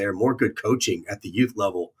teams out there, more good coaching at the youth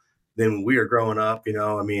level than when we were growing up.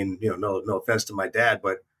 I mean, no offense to my dad,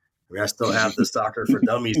 but I still have the Soccer for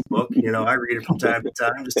Dummies book. I read it from time to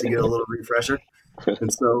time just to get a little refresher.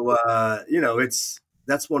 And so,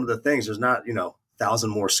 that's one of the things. There's not, 1,000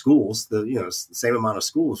 more schools. It's the same amount of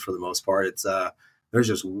schools for the most part. It's there's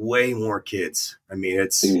just way more kids. I mean,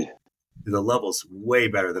 the level's way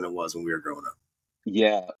better than it was when we were growing up.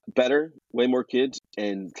 Yeah, better, way more kids,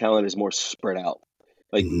 and talent is more spread out.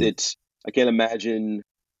 Like I can't imagine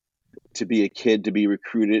to be a kid to be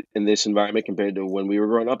recruited in this environment compared to when we were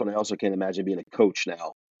growing up. And I also can't imagine being a coach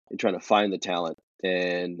now and trying to find the talent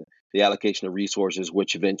and the allocation of resources.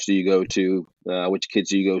 Which events do you go to? Which kids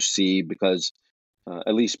do you go see? Because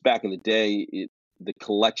at least back in the day, the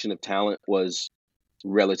collection of talent was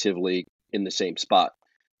relatively in the same spot.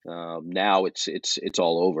 Now it's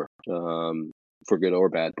all over, for good or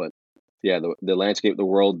bad. But yeah, the landscape, the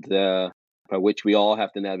world by which we all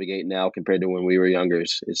have to navigate now compared to when we were younger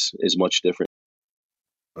is much different.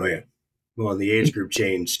 Oh yeah. Well, the age group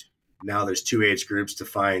changed. Now there's 2 age groups to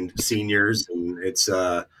find seniors, and it's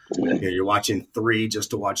you're watching 3 just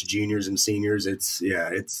to watch juniors and seniors. And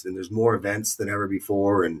there's more events than ever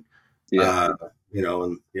before, and I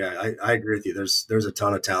agree with you. There's a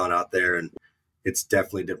ton of talent out there, and it's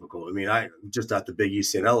definitely difficult. I mean, I just at the big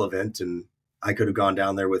UCNL event, and I could have gone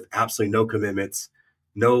down there with absolutely no commitments,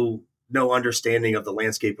 no understanding of the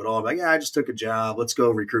landscape at all. I'm like, yeah, I just took a job. Let's go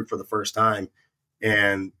recruit for the first time.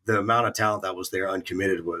 And the amount of talent that was there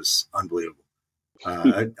uncommitted was unbelievable.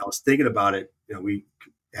 I was thinking about it. We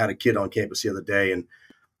had a kid on campus the other day, and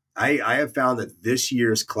I have found that this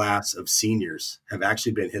year's class of seniors have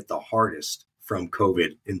actually been hit the hardest from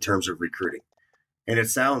COVID in terms of recruiting. And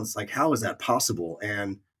it sounds like, how is that possible?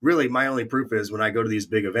 And really, my only proof is when I go to these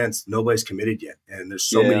big events, nobody's committed yet. And there's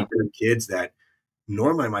so many good kids that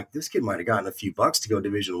normally I'm like, this kid might have gotten a few bucks to go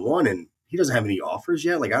Division I, and he doesn't have any offers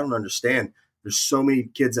yet. Like, I don't understand. There's so many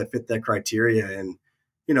kids that fit that criteria. And,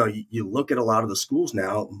 you look at a lot of the schools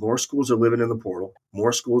now, more schools are living in the portal,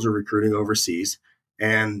 more schools are recruiting overseas.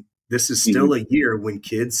 And this is still a year when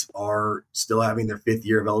kids are still having their 5th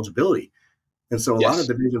year of eligibility. And so a lot of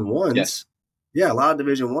Division Ones, a lot of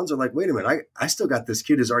Division Ones are like, wait a minute, I still got this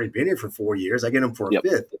kid who's already been here for 4 years. I get him for a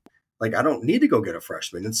fifth. Like, I don't need to go get a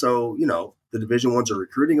freshman. And so, the Division Ones are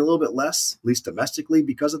recruiting a little bit less, at least domestically,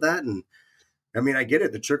 because of that. And I mean, I get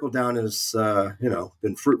it. The trickle down has,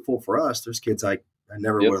 been fruitful for us. There's kids I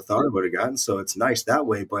never would have thought I would have gotten. So it's nice that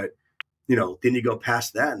way. But, then you go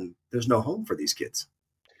past that and there's no home for these kids.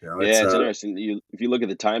 It's interesting. If you look at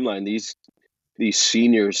the timeline, these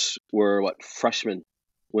seniors were freshmen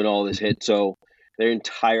when all this hit. So their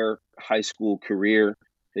entire high school career,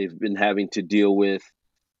 they've been having to deal with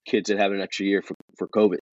kids that have an extra year for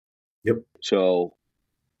COVID. Yep. So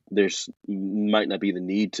there's might not be the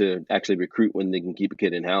need to actually recruit when they can keep a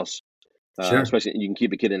kid in house. Sure. Especially you can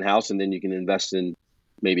keep a kid in house and then you can invest in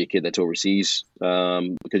maybe a kid that's overseas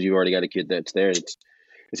because you've already got a kid that's there. It's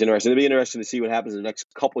interesting. It'll be interesting to see what happens in the next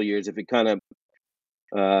couple of years if it kind of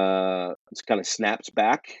snaps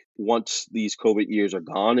back once these COVID years are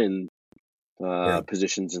gone and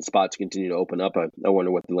positions and spots continue to open up. I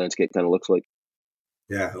wonder what the landscape kind of looks like.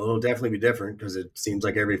 Yeah, it'll definitely be different because it seems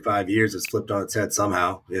like every 5 years it's flipped on its head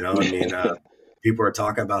somehow. People are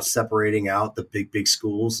talking about separating out the big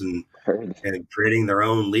schools and creating their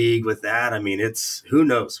own league with that. I mean, it's who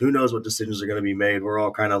knows what decisions are going to be made. We're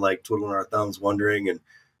all kind of like twiddling our thumbs, wondering. And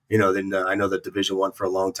then I know that Division I for a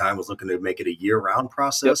long time was looking to make it a year-round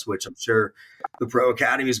process, which I'm sure the pro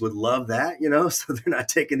academies would love that. So they're not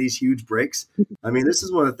taking these huge breaks. I mean, this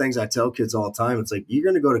is one of the things I tell kids all the time. It's like, you're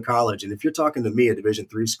going to go to college, and if you're talking to me at Division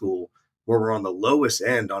III school, where we're on the lowest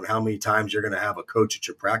end on how many times you're going to have a coach at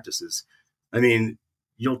your practices, I mean,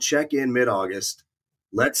 you'll check in mid-August.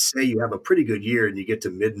 Let's say you have a pretty good year and you get to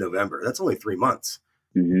mid-November. That's only 3 months.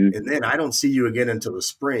 Mm-hmm. And then I don't see you again until the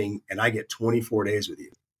spring, and I get 24 days with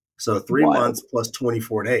you. So 3 months plus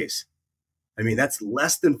 24 days. I mean, that's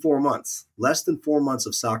less than 4 months. Less than 4 months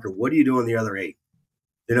of soccer. What are you doing the other 8?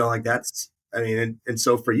 And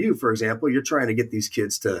so for you, for example, you're trying to get these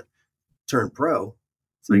kids to turn pro.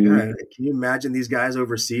 It's like, all right, can you imagine these guys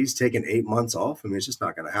overseas taking 8 months off? I mean, it's just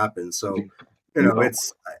not going to happen. So,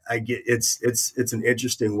 it's an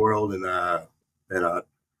interesting world, and I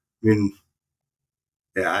mean,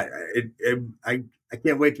 yeah, I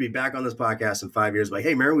can't wait to be back on this podcast in 5 years. Like,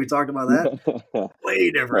 hey, remember we talked about that?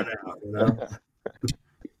 Way different now,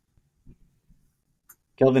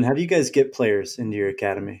 Kelvin, how do you guys get players into your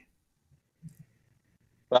academy?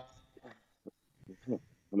 How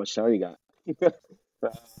much time you got?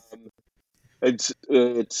 It's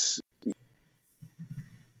at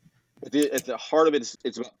the heart of it,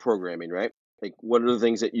 it's about programming, right? Like, what are the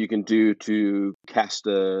things that you can do to cast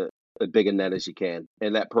as big a net as you can?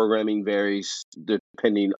 And that programming varies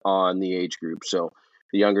depending on the age group. So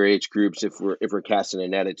the younger age groups, if we're casting a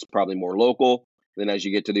net, it's probably more local. Then as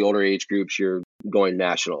you get to the older age groups, you're going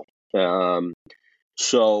national.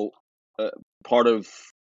 So part of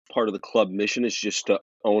the club mission is just to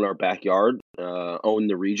own our backyard, own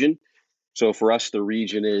the region. So for us, the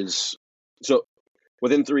region is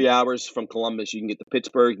within 3 hours from Columbus, you can get to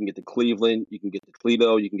Pittsburgh, you can get to Cleveland, you can get to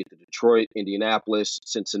Toledo, you can get to Detroit, Indianapolis,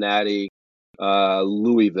 Cincinnati,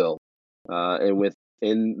 Louisville. And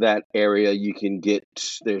within that area, you can get,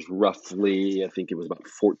 there's roughly, I think it was about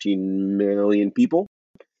 14 million people.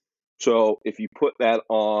 So if you put that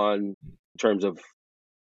on terms of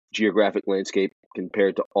geographic landscape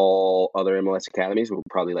compared to all other MLS academies, we're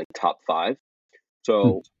probably like top 5.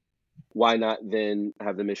 So why not then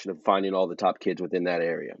have the mission of finding all the top kids within that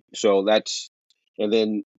area? So and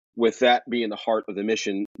then with that being the heart of the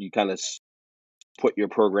mission, you kind of put your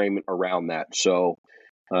program around that. So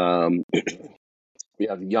we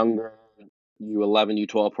have younger U11,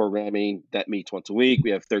 U12 programming that meets once a week.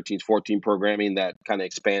 We have 13s, 14 programming that kind of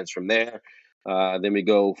expands from there. Then we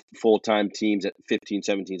go full-time teams at 15,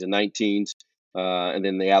 17s, and 19s. And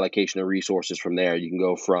then the allocation of resources from there. You can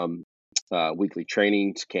go from weekly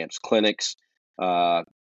trainings, camps, clinics,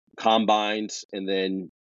 combines, and then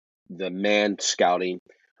the man scouting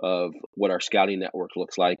of what our scouting network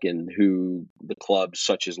looks like and who the clubs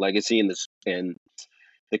such as Legacy and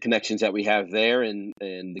the connections that we have there and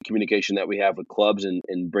the communication that we have with clubs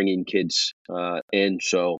and bringing kids in.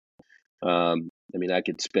 So, I mean, I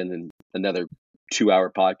could spend another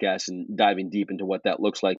 2-hour podcast and diving deep into what that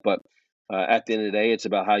looks like. But at the end of the day, it's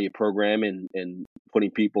about how you program and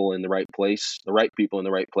putting people in the right place, the right people in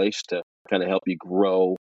the right place to kind of help you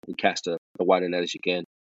grow and cast a wider net as you can.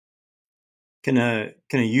 Can a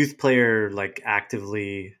youth player like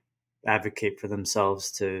actively advocate for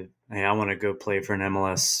themselves to, hey, I want to go play for an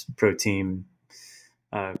MLS pro team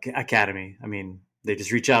academy? I mean, they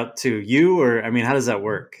just reach out to you, or I mean, how does that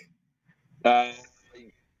work?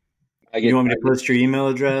 You want me to post your email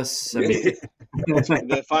address? I mean,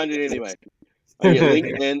 they find it anyway. I get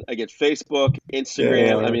LinkedIn, I get Facebook,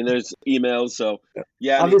 Instagram. Yeah. I mean, there's emails. So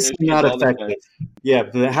yeah, Obviously not effective. Yeah,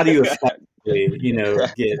 but how do you effectively,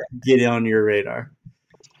 get on your radar?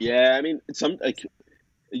 Yeah, I mean,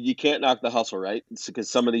 you can't knock the hustle, right? Because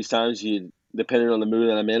some of these times, depending on the mood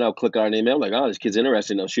that I'm in, I'll click on an email like, oh, this kid's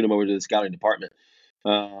interesting. I'll shoot him over to the scouting department.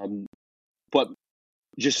 But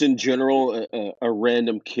just in general, a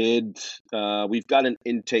random kid, we've got an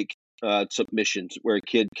intake submissions where a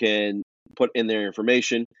kid can put in their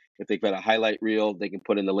information. If they've got a highlight reel, they can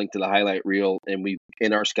put in the link to the highlight reel. And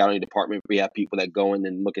in our scouting department, we have people that go in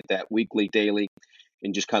and look at that weekly, daily,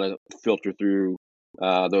 and just kind of filter through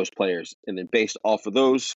those players. And then based off of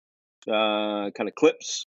those kind of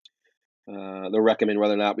clips, they'll recommend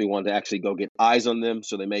whether or not we want to actually go get eyes on them.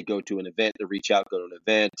 So they may go to an event to reach out, go to an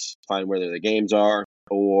event, find where the games are,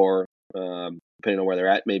 or depending on where they're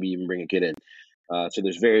at, maybe even bring a kid in. So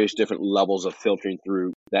there's various different levels of filtering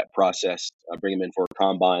through that process. Bring them in for a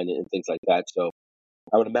combine and things like that. So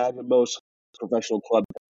I would imagine most professional clubs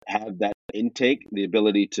have that intake, the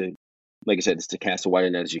ability to, like I said, is to cast a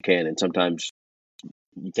wide net as you can. And sometimes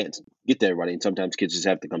you can't get to everybody, and sometimes kids just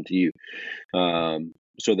have to come to you.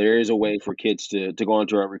 So there is a way for kids to go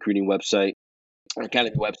onto our recruiting website, our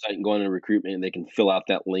academy website, and go into recruitment, and they can fill out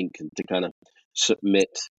that link to kind of submit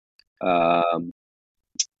a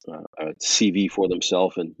CV for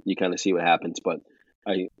themselves, and you kind of see what happens. But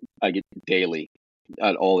I get daily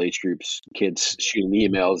at all age groups, kids shooting me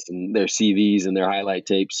emails and their CVs and their highlight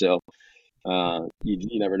tapes. So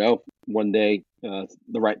you never know. One day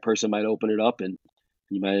the right person might open it up, and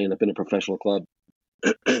you might end up in a professional club.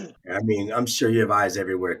 I mean, I'm sure you have eyes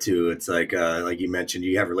everywhere too. It's like you mentioned,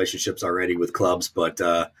 you have relationships already with clubs, but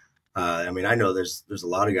I mean, I know there's a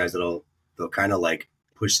lot of guys they'll kind of like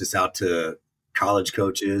push this out to college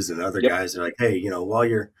coaches and other guys. They're like, hey, while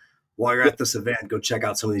you're at this event, go check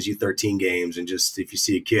out some of these U13 games, and just if you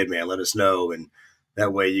see a kid, man, let us know, and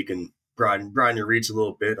that way you can broaden your reach a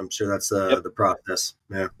little bit. I'm sure that's the process.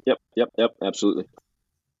 Yeah. Yep. Absolutely.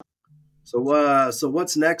 So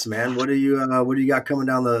what's next, man? What do you got coming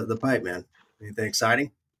down the pipe, man? Anything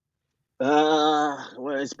exciting? Well,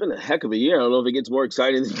 it's been a heck of a year. I don't know if it gets more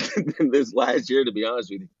exciting than this last year, to be honest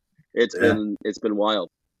with you. It's been wild.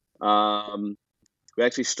 We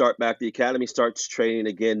actually start back. The academy starts training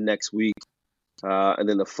again next week, and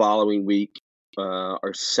then the following week,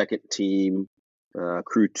 our second team,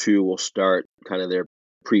 Crew 2, will start kind of their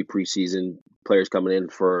preseason players coming in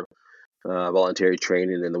for voluntary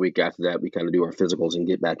training, and the week after that we kind of do our physicals and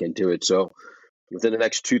get back into it. So within the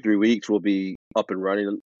next 2-3 weeks we'll be up and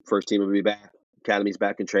running. First team will be back, academy's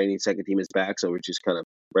back in training, second team is back, so we're just kind of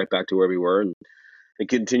right back to where we were and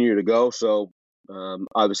continue to go. So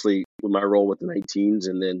obviously with my role with the 19s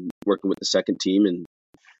and then working with the second team, and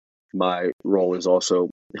my role is also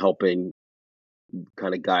helping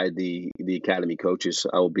kind of guide the academy coaches.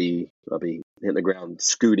 I'll be hitting the ground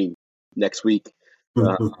scooting next week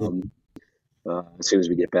as soon as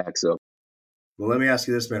we get back. So, well, let me ask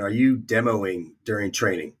you this, man: are you demoing during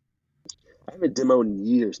training? I haven't demoed in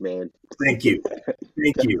years, man. Thank you.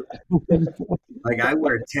 Like, I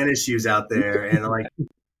wear tennis shoes out there, and like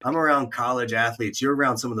I'm around college athletes. You're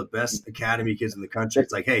around some of the best academy kids in the country.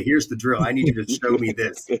 It's like, hey, here's the drill. I need you to show me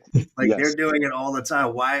this. Like, They're doing it all the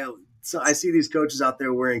time. Why? So I see these coaches out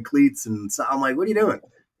there wearing cleats, and so I'm like, what are you doing?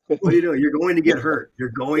 What are you doing? You're going to get hurt.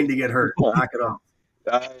 Knock it off.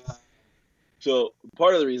 So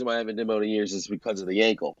part of the reason why I haven't demoed in years is because of the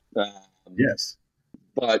ankle. Yes.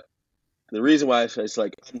 But the reason why it's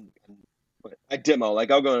like I demo,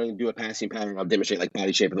 like I'll go and do a passing pattern. I'll demonstrate like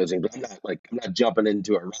body shape and those things. But I'm not jumping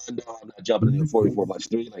into a rondo. I'm not jumping into a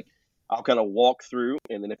 44/3. Like I'll kind of walk through,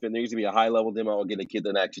 and then if it needs to be a high level demo, I'll get a kid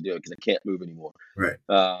that actually do it because I can't move anymore. Right.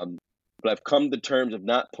 But I've come to terms of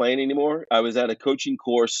not playing anymore. I was at a coaching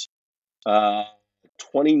course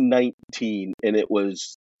 2019, and it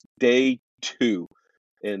was day 2,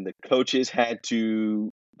 and the coaches had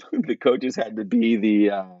to be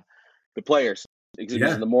the players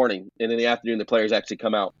exhibits in the morning, and in the afternoon the players actually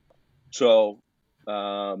come out. So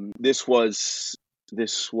this was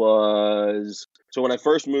so when I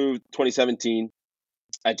first moved 2017,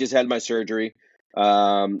 I just had my surgery.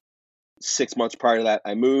 6 months prior to that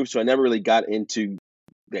I moved, so I never really got into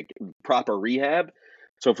like proper rehab.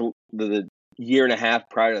 So for the year and a half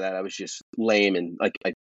prior to that, I was just lame and like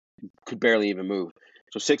I could barely even move.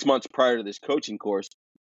 So 6 months prior to this coaching course,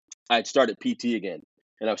 I'd started PT again,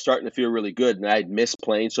 and I was starting to feel really good, and I'd missed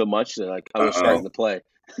playing so much that like I was starting to play.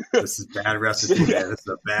 This is bad recipe, man. This is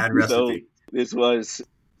a bad recipe. So this was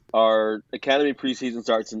our academy preseason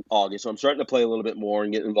starts in August, so I'm starting to play a little bit more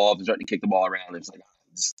and get involved and starting to kick the ball around. It's like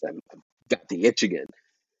I've got the itch again.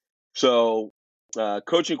 So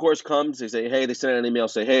coaching course comes. They say, hey, they send out an email,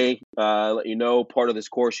 say, hey, let you know part of this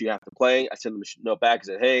course you have to play. I send them a note back and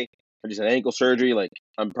said, hey, I just had ankle surgery. Like,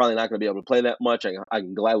 I'm probably not going to be able to play that much. I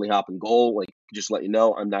can gladly hop in goal. Like, just let you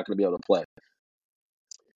know I'm not going to be able to play.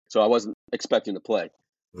 So I wasn't expecting to play.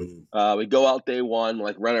 Mm-hmm. We go out day one,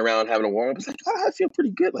 like running around having a warm up. It's like, I feel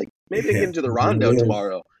pretty good. Like, maybe I Yeah. get into the rondo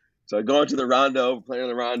tomorrow. So I go into the rondo, playing on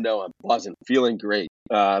the rondo. I'm buzzing, feeling great.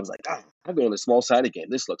 I was like, I'm going to the small-sided game.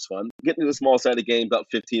 This looks fun. Getting to the small-sided game about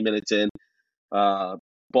 15 minutes in. I'm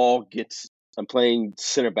playing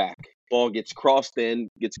center back. Ball gets crossed in,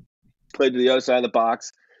 gets played to the other side of the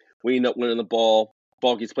box. We end up winning the ball.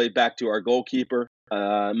 Ball gets played back to our goalkeeper.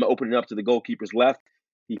 I'm opening up to the goalkeeper's left.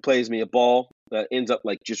 He plays me a ball that ends up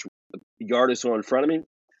like just a yard or so in front of me.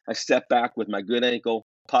 I step back with my good ankle,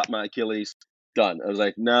 pop my Achilles, done. I was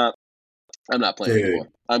like, nah, I'm not playing anymore.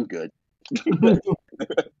 I'm good.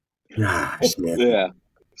 Gosh, man. Yeah.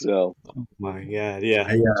 So. Oh my God. Yeah.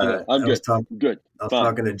 I'm good. I was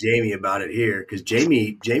talking to Jamie about it here because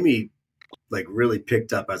Jamie like really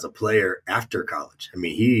picked up as a player after college. I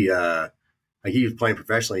mean, he was playing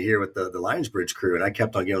professionally here with the Lionsbridge crew, and I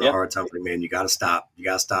kept on giving him a hard time. Like, man, you got to stop.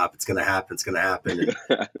 It's going to happen.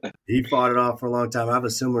 And he fought it off for a long time. I have a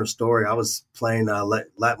similar story. I was playing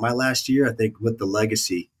my last year, I think, with the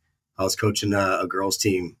Legacy. I was coaching a girls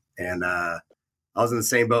team, and I was in the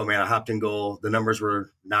same boat, man. I hopped in goal. The numbers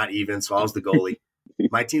were not even, so I was the goalie.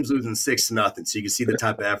 My team's losing 6-0, so you can see the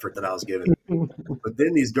type of effort that I was giving. But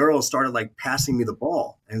then these girls started like passing me the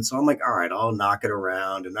ball. And so I'm like, all right, I'll knock it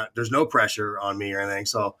around. And there's no pressure on me or anything.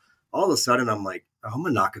 So all of a sudden I'm like, I'm going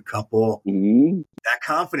to knock a couple. Mm-hmm. That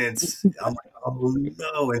confidence, I'm like, oh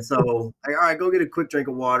no. And so, all right, go get a quick drink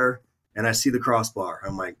of water. And I see the crossbar.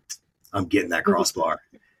 I'm like, I'm getting that crossbar.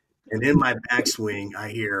 And in my backswing, I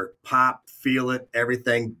hear pop, feel it,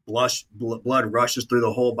 everything, blood rushes through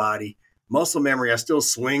the whole body. Muscle memory, I still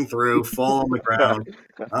swing through, fall on the ground.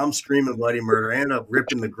 I'm screaming bloody murder. I end up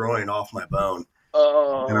ripping the groin off my bone.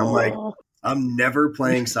 And I'm like, I'm never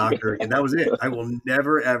playing soccer again. That was it. I will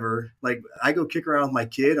never, ever. Like, I go kick around with my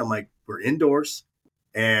kid. I'm like, we're indoors.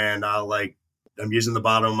 And I'm using the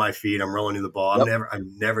bottom of my feet. I'm rolling in the ball.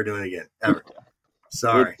 I'm never doing it again, ever.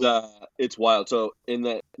 Sorry. It's wild. So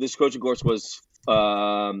this coaching course was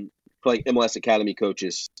for like MLS Academy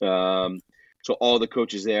coaches. So all the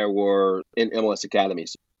coaches there were in MLS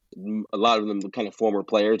academies. A lot of them were kind of former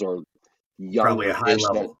players or young, probably a high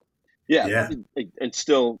level. And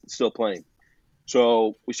still playing.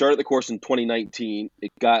 So we started the course in 2019.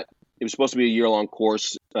 It was supposed to be a year-long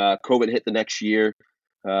course. COVID hit the next year,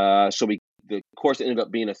 so the course ended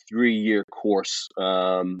up being a 3-year course.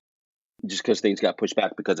 Just because things got pushed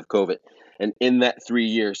back because of COVID. And in that 3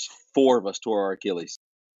 years, 4 of us tore our Achilles.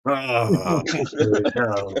 Oh,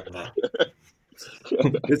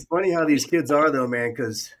 it's funny how these kids are, though, man,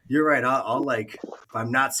 because you're right. I'll like, if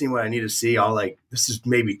I'm not seeing what I need to see, I'll like, this is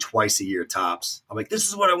maybe twice a year tops. I'm like, this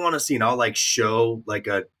is what I want to see. And I'll like show like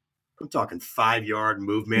I'm talking 5-yard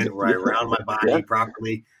movement where I round my body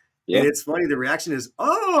properly. Yeah. And it's funny. The reaction is,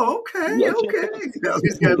 oh, okay. You know,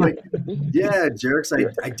 these guys like, yeah, jerks.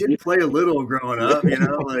 I did play a little growing up, you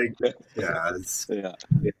know, like, The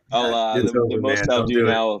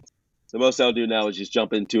most I'll do now is just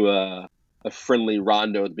jump into a friendly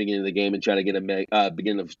rondo at the beginning of the game and try to get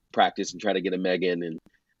beginning of practice and try to get a meg in, and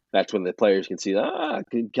that's when the players can see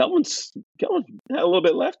Kelvin had a little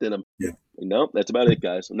bit left in him. Yeah, that's about it,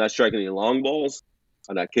 guys. I'm not striking any long balls.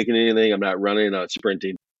 I'm not kicking anything. I'm not running. I'm not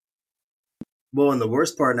sprinting. Well, and the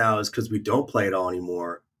worst part now is because we don't play it all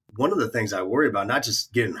anymore. One of the things I worry about, not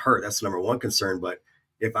just getting hurt, that's the number one concern, but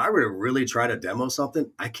if I were to really try to demo something,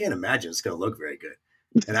 I can't imagine it's going to look very good.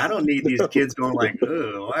 And I don't need these kids going like,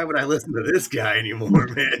 oh, why would I listen to this guy anymore,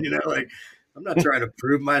 man? You know, like, I'm not trying to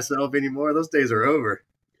prove myself anymore. Those days are over.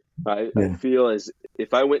 I feel as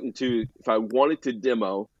if I wanted to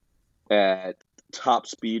demo at top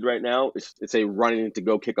speed right now, it's a running to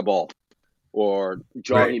go kick a ball or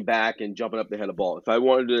jogging back and jumping up to hit a ball. If I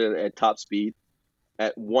wanted to do it at top speed,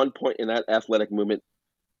 at one point in that athletic movement,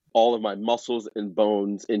 all of my muscles and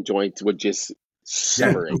bones and joints would just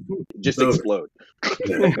separate, explode.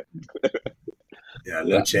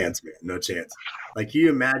 No chance, man. No chance. Like, can you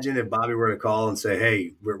imagine if Bobby were to call and say,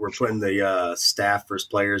 hey, we're putting the staff versus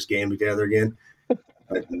players game together again?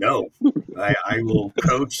 Like, no, I will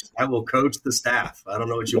coach the staff. I don't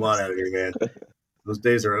know what you want out of here, man. Those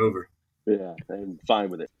days are over. Yeah, I'm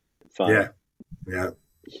fine with it. Fine. Yeah.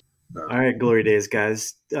 All right, glory days,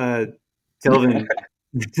 guys. Kelvin,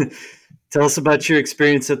 Tell us about your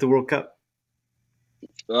experience at the World Cup.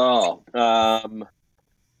 Oh, I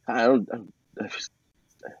don't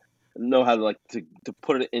know how to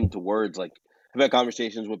put it into words. Like, I've had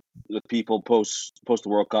conversations with people post the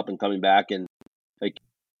World Cup and coming back, and like,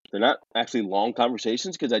 they're not actually long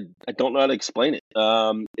conversations because I don't know how to explain it.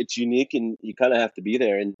 It's unique, and you kind of have to be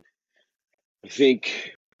there. And I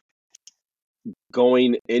think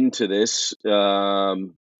going into this,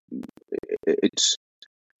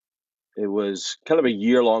 it was kind of a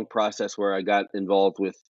year-long process where I got involved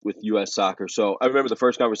with U.S. soccer. So I remember the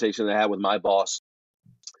first conversation I had with my boss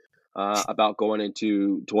about going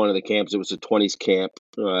into one of the camps. It was a 20s camp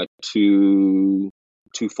two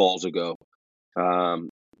falls ago.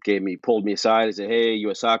 Pulled me aside and said, "Hey,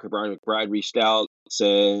 U.S. Soccer, Brian McBride reached out,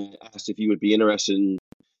 asked if you would be interested in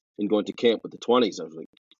going to camp with the 20s." I was like,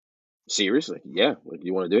 "Serious? Like, yeah. Like,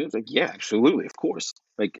 you want to do it?" It's like, "Yeah, absolutely, of course."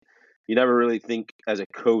 Like, you never really think as a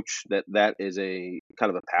coach that is a kind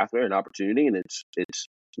of a pathway, an opportunity, and it's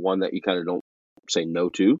one that you kind of don't say no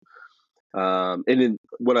to. And then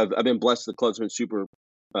what I've been blessed, the club's been super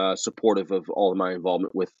supportive of all of my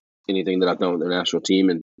involvement with anything that I've done with the national team.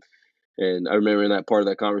 And I remember in that part of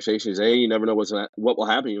that conversation, is, "Hey, you never know what will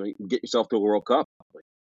happen. You get yourself to a World Cup." I'm like,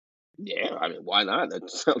 yeah, I mean, why not? That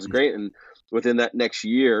sounds great. And within that next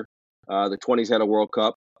year, the 20s had a World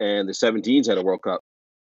Cup and the 17s had a World Cup.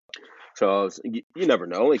 So you never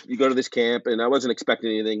know. Like, you go to this camp, and I wasn't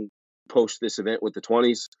expecting anything post this event with the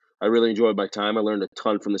 20s. I really enjoyed my time. I learned a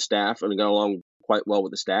ton from the staff, and I got along quite well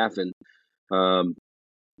with the staff. And I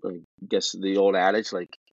guess the old adage, like,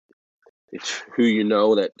 it's who you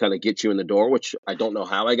know that kind of gets you in the door, which I don't know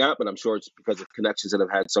how I got, but I'm sure it's because of connections that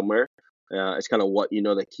I've had somewhere. It's kind of what you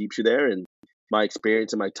know that keeps you there. And my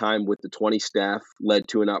experience and my time with the 20 staff led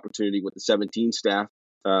to an opportunity with the 17 staff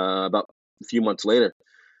about a few months later.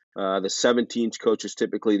 The 17s coach is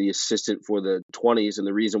typically the assistant for the 20s, and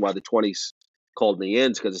the reason why the 20s called me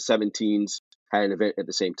in is because the 17s had an event at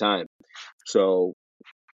the same time. So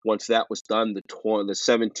once that was done, the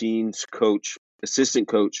 17s coach, assistant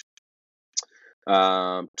coach,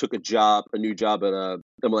 took a new job at a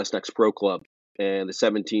MLS Next Pro club, and the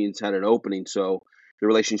 17s had an opening. So the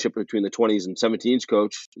relationship between the 20s and 17s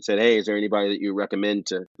coach said, "Hey, is there anybody that you recommend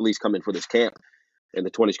to at least come in for this camp?" And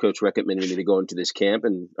the 20s coach recommended me to go into this camp,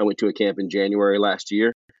 and I went to a camp in January last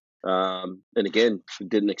year. And again,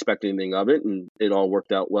 didn't expect anything of it, and it all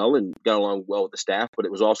worked out well and got along well with the staff. But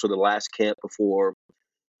it was also the last camp before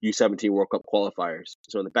U17 World Cup qualifiers.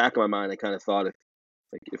 So in the back of my mind, I kind of thought,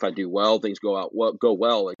 if I do well, things go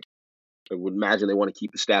well. Like, I would imagine they want to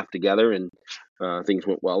keep the staff together, and things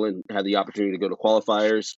went well, and had the opportunity to go to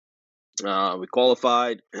qualifiers. We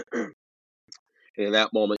qualified. And in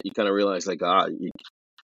that moment, you kind of realize, like, I'm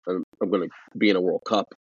going to be in a World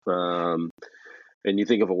Cup. And you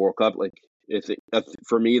think of a World Cup, like,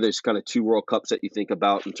 for me, there's kind of two World Cups that you think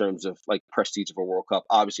about in terms of, like, prestige of a World Cup.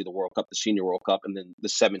 Obviously, the World Cup, the Senior World Cup, and then the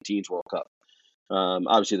 17s World Cup.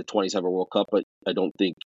 Obviously, the 20s have a World Cup, but I don't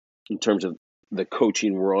think, in terms of the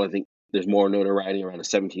coaching world, I think there's more notoriety around the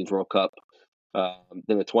 17s World Cup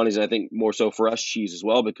than the 20s. And I think more so for us, Cheese, as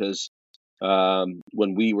well, because when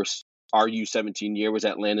our U17 year was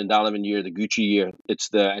that Landon Donovan year, the Gucci year.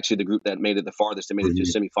 It's actually the group that made it the farthest. They made it to a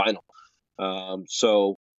semifinal.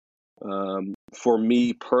 So for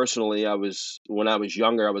me personally, when I was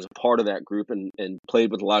younger, I was a part of that group and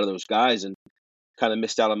played with a lot of those guys, and kind of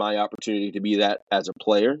missed out on my opportunity to be that as a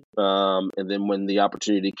player. And then when the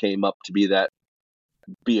opportunity came up to be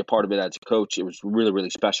a part of it as a coach, it was really, really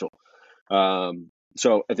special.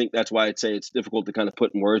 So I think that's why I'd say it's difficult to kind of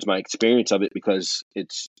put in words my experience of it, because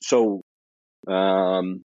it's so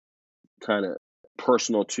kind of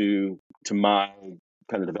personal to my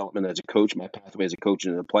kind of development as a coach, my pathway as a coach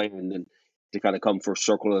and a player, and then to kind of come full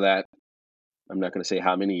circle to that. I'm not going to say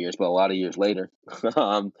how many years, but a lot of years later,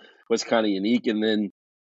 was kind of unique. And then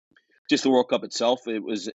just the World Cup itself, it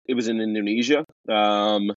was in Indonesia.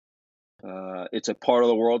 It's a part of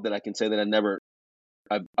the world that I can say that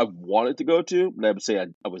I wanted to go to, but I would say I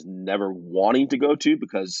was never wanting to go to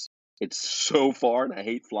because it's so far and I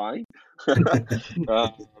hate flying.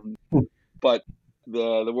 But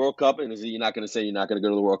the World Cup, and you're not going to say you're not going to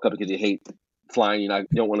go to the World Cup because you hate flying. You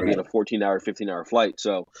don't want to be in a 14-hour, 15-hour flight.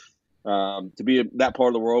 So to be that part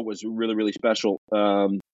of the world was really, really special.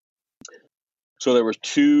 So there were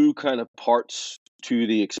two kind of parts to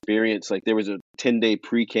the experience. Like, there was a 10-day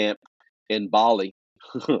pre-camp in Bali,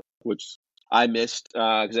 which I missed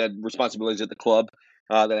because I had responsibilities at the club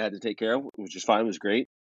that I had to take care of, which is fine. It was great.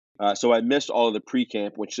 So I missed all of the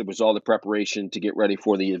pre-camp, which was all the preparation to get ready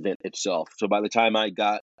for the event itself. So by the time I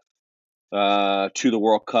got to the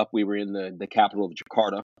World Cup, we were in the capital of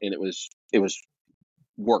Jakarta, and it was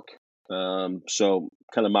work. So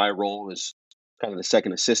kind of my role was kind of the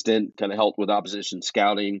second assistant, kind of helped with opposition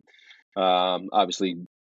scouting, obviously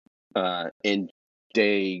in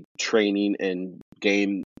day training and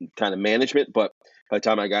game kind of management. But by the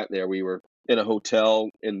time I got there, we were in a hotel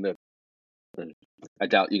in the. I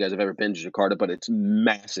doubt you guys have ever been to Jakarta, but it's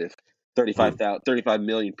massive. 35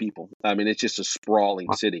 million people. I mean, it's just a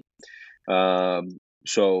sprawling city.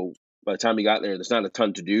 So by the time we got there, there's not a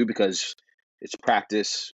ton to do because it's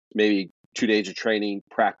practice, maybe 2 days of training,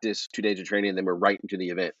 practice, 2 days of training, and then we're right into the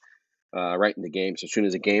event, right in the game. So as soon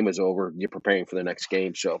as the game was over, you're preparing for the next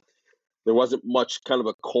game. So there wasn't much kind of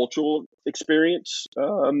a cultural experience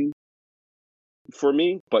for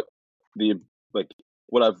me, but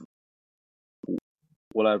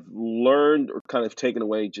what I've learned or kind of taken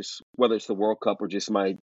away, just whether it's the World Cup or just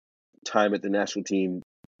my time at the national team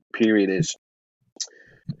period, is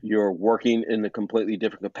you're working in a completely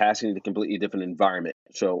different capacity, in a completely different environment.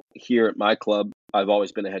 So here at my club, I've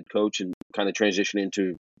always been a head coach and kind of transitioned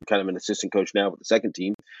into kind of an assistant coach now with the second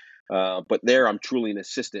team. But there I'm truly an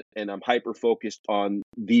assistant and I'm hyper focused on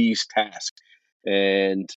these tasks.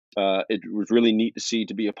 And it was really neat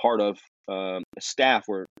to be a part of a staff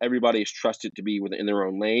where everybody is trusted to be within their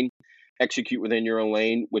own lane, execute within your own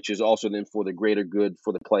lane, which is also then for the greater good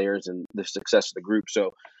for the players and the success of the group.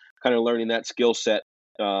 So kind of learning that skill set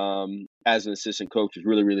as an assistant coach is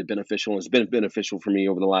really, really beneficial. And it's been beneficial for me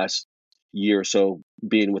over the last year or so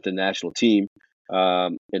being with the national team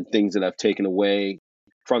and things that I've taken away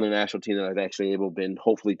from the national team that I've actually been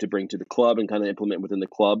hopefully to bring to the club and kind of implement within the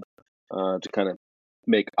club to kind of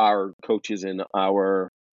make our coaches and our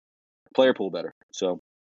player pool better. So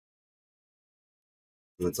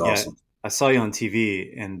that's awesome. I saw you on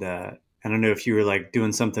TV, and I don't know if you were like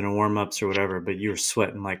doing something in warm ups or whatever, but you were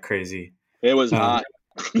sweating like crazy. It was hot.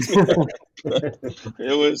 It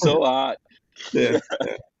was so hot. Yeah.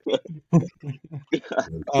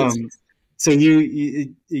 So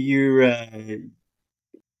you're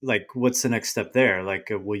like, what's the next step there?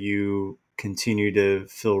 Like, will you continue to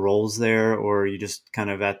fill roles there, or are you just kind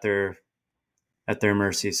of at their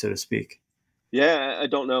mercy, so to speak? Yeah, I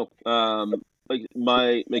don't know. Like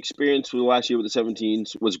my experience with last year with the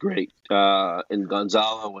 17s was great. And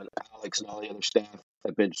Gonzalo and Alex and all the other staff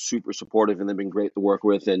have been super supportive and they've been great to work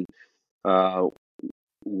with. And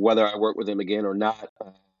whether I work with them again or not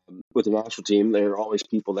with the national team, there are always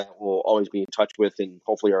people that will always be in touch with, and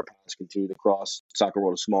hopefully our paths continue to cross. Soccer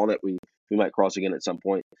World is small, that we might cross again at some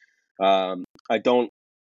point. I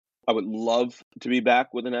would love to be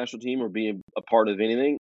back with the national team or be a part of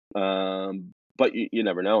anything. But you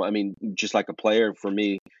never know. I mean, just like a player, for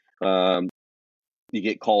me, you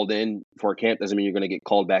get called in for a camp doesn't mean you're going to get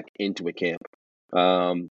called back into a camp.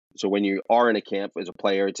 So when you are in a camp as a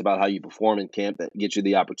player, it's about how you perform in camp that gets you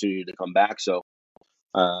the opportunity to come back. So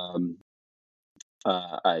I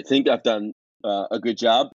think I've done a good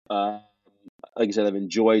job. Like I said, I've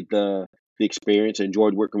enjoyed the experience. I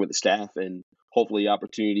enjoyed working with the staff, and hopefully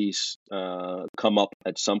opportunities come up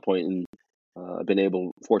at some point. And I've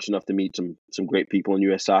been fortunate enough to meet some great people in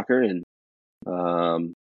U.S. soccer. And I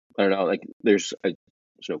don't know, like there's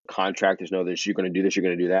no contract. There's you're going to do this, you're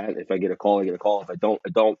going to do that. If I get a call, I get a call. If I don't, I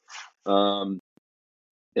don't.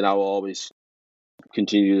 And I will always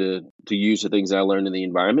continue to use the things that I learned in the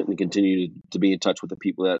environment and continue to be in touch with the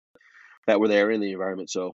people that were there in the environment.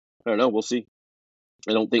 So I don't know. We'll see.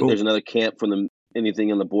 I don't think there's another camp from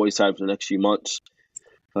anything on the boys' side for the next few months.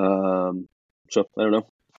 So I don't know.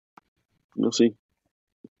 We'll see.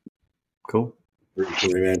 Cool. Pretty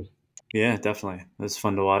cool, man. Yeah, definitely. It was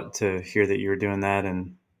fun to hear that you were doing that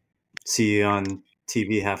and see you on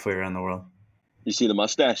TV halfway around the world. You see the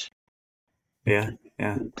mustache? Yeah.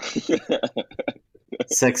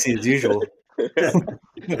 Sexy as usual.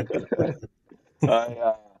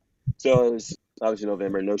 So it was obviously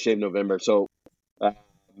November, No Shave November. So it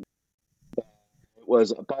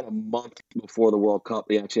was about a month before the World Cup.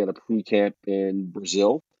 We actually had a pre-camp in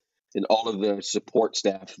Brazil, and all of the support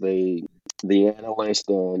staff, the analysts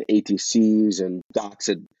and ATCs and docs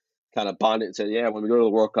had kind of bonded and said, "Yeah, when we go to the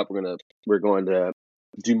World Cup, we're going to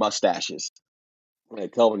do mustaches."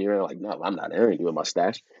 Like, Kelvin, you're like, "No, I'm not going to do a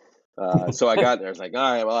mustache." So I got there. I was like, "All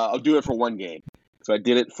right, well, I'll do it for one game." So I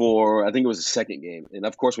did it for, I think it was the second game. And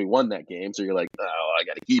of course we won that game. So you're like, "Oh, I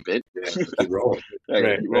got to keep it." Yeah, keep rolling. I got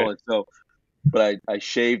to keep rolling. So, but I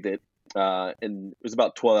shaved it, and it was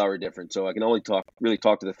about 12-hour difference. So I can only really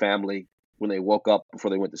talk to the family when they woke up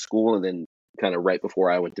before they went to school, and then kind of right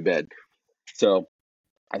before I went to bed. So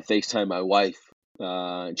I FaceTimed my wife,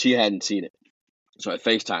 and she hadn't seen it. So I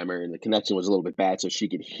FaceTimed her, and the connection was a little bit bad, so she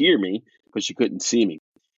could hear me, but she couldn't see me.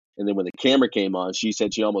 And then when the camera came on, she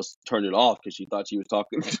said she almost turned it off because she thought she was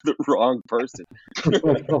talking to the wrong person.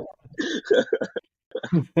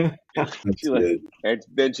 That's Like, good. and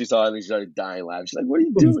then she saw it and she started dying laughing. She's like, "What are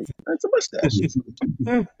you doing? That's a mustache."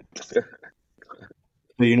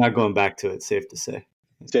 But you're not going back to it, safe to say.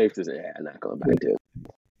 Safe to say, yeah, I'm not going back to it.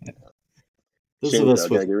 Those Shame of though, us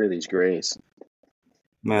gotta with get rid of these grays.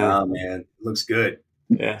 Oh man, looks good.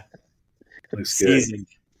 yeah, Looks good.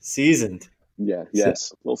 seasoned. Yeah,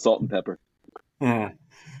 yes, a little salt and pepper. Yeah.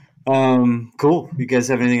 Cool. You guys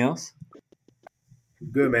have anything else?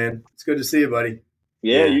 Good, man. It's good to see you, buddy.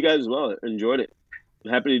 Yeah, Yeah. you guys as well. Enjoyed it.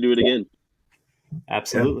 I'm happy to do it again.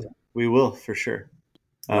 Absolutely, we will for sure.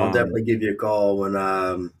 I'll definitely give you a call when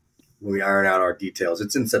we iron out our details.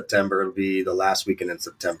 It's in September. It'll be the last weekend in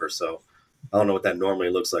September. So I don't know what that normally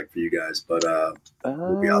looks like for you guys, but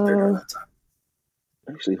we'll be out there during that time.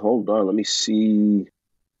 Actually, hold on. Let me see.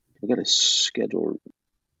 I got to schedule.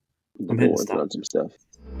 I'm hitting working on some stuff.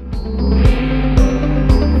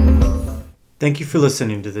 Thank you for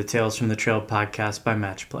listening to the Tales from the Trail podcast by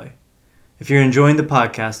Matchplay. If you're enjoying the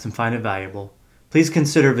podcast and find it valuable, please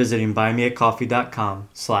consider visiting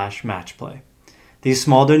buymeacoffee.com/matchplay. These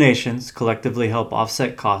small donations collectively help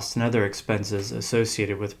offset costs and other expenses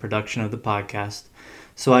associated with production of the podcast,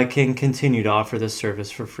 so I can continue to offer this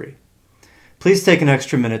service for free. Please take an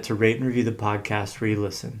extra minute to rate and review the podcast where you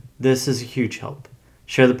listen. This is a huge help.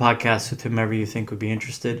 Share the podcast with whomever you think would be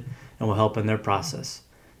interested and will help in their process.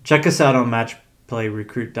 Check us out on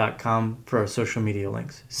matchplayrecruit.com for our social media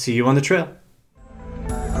links. See you on the trail.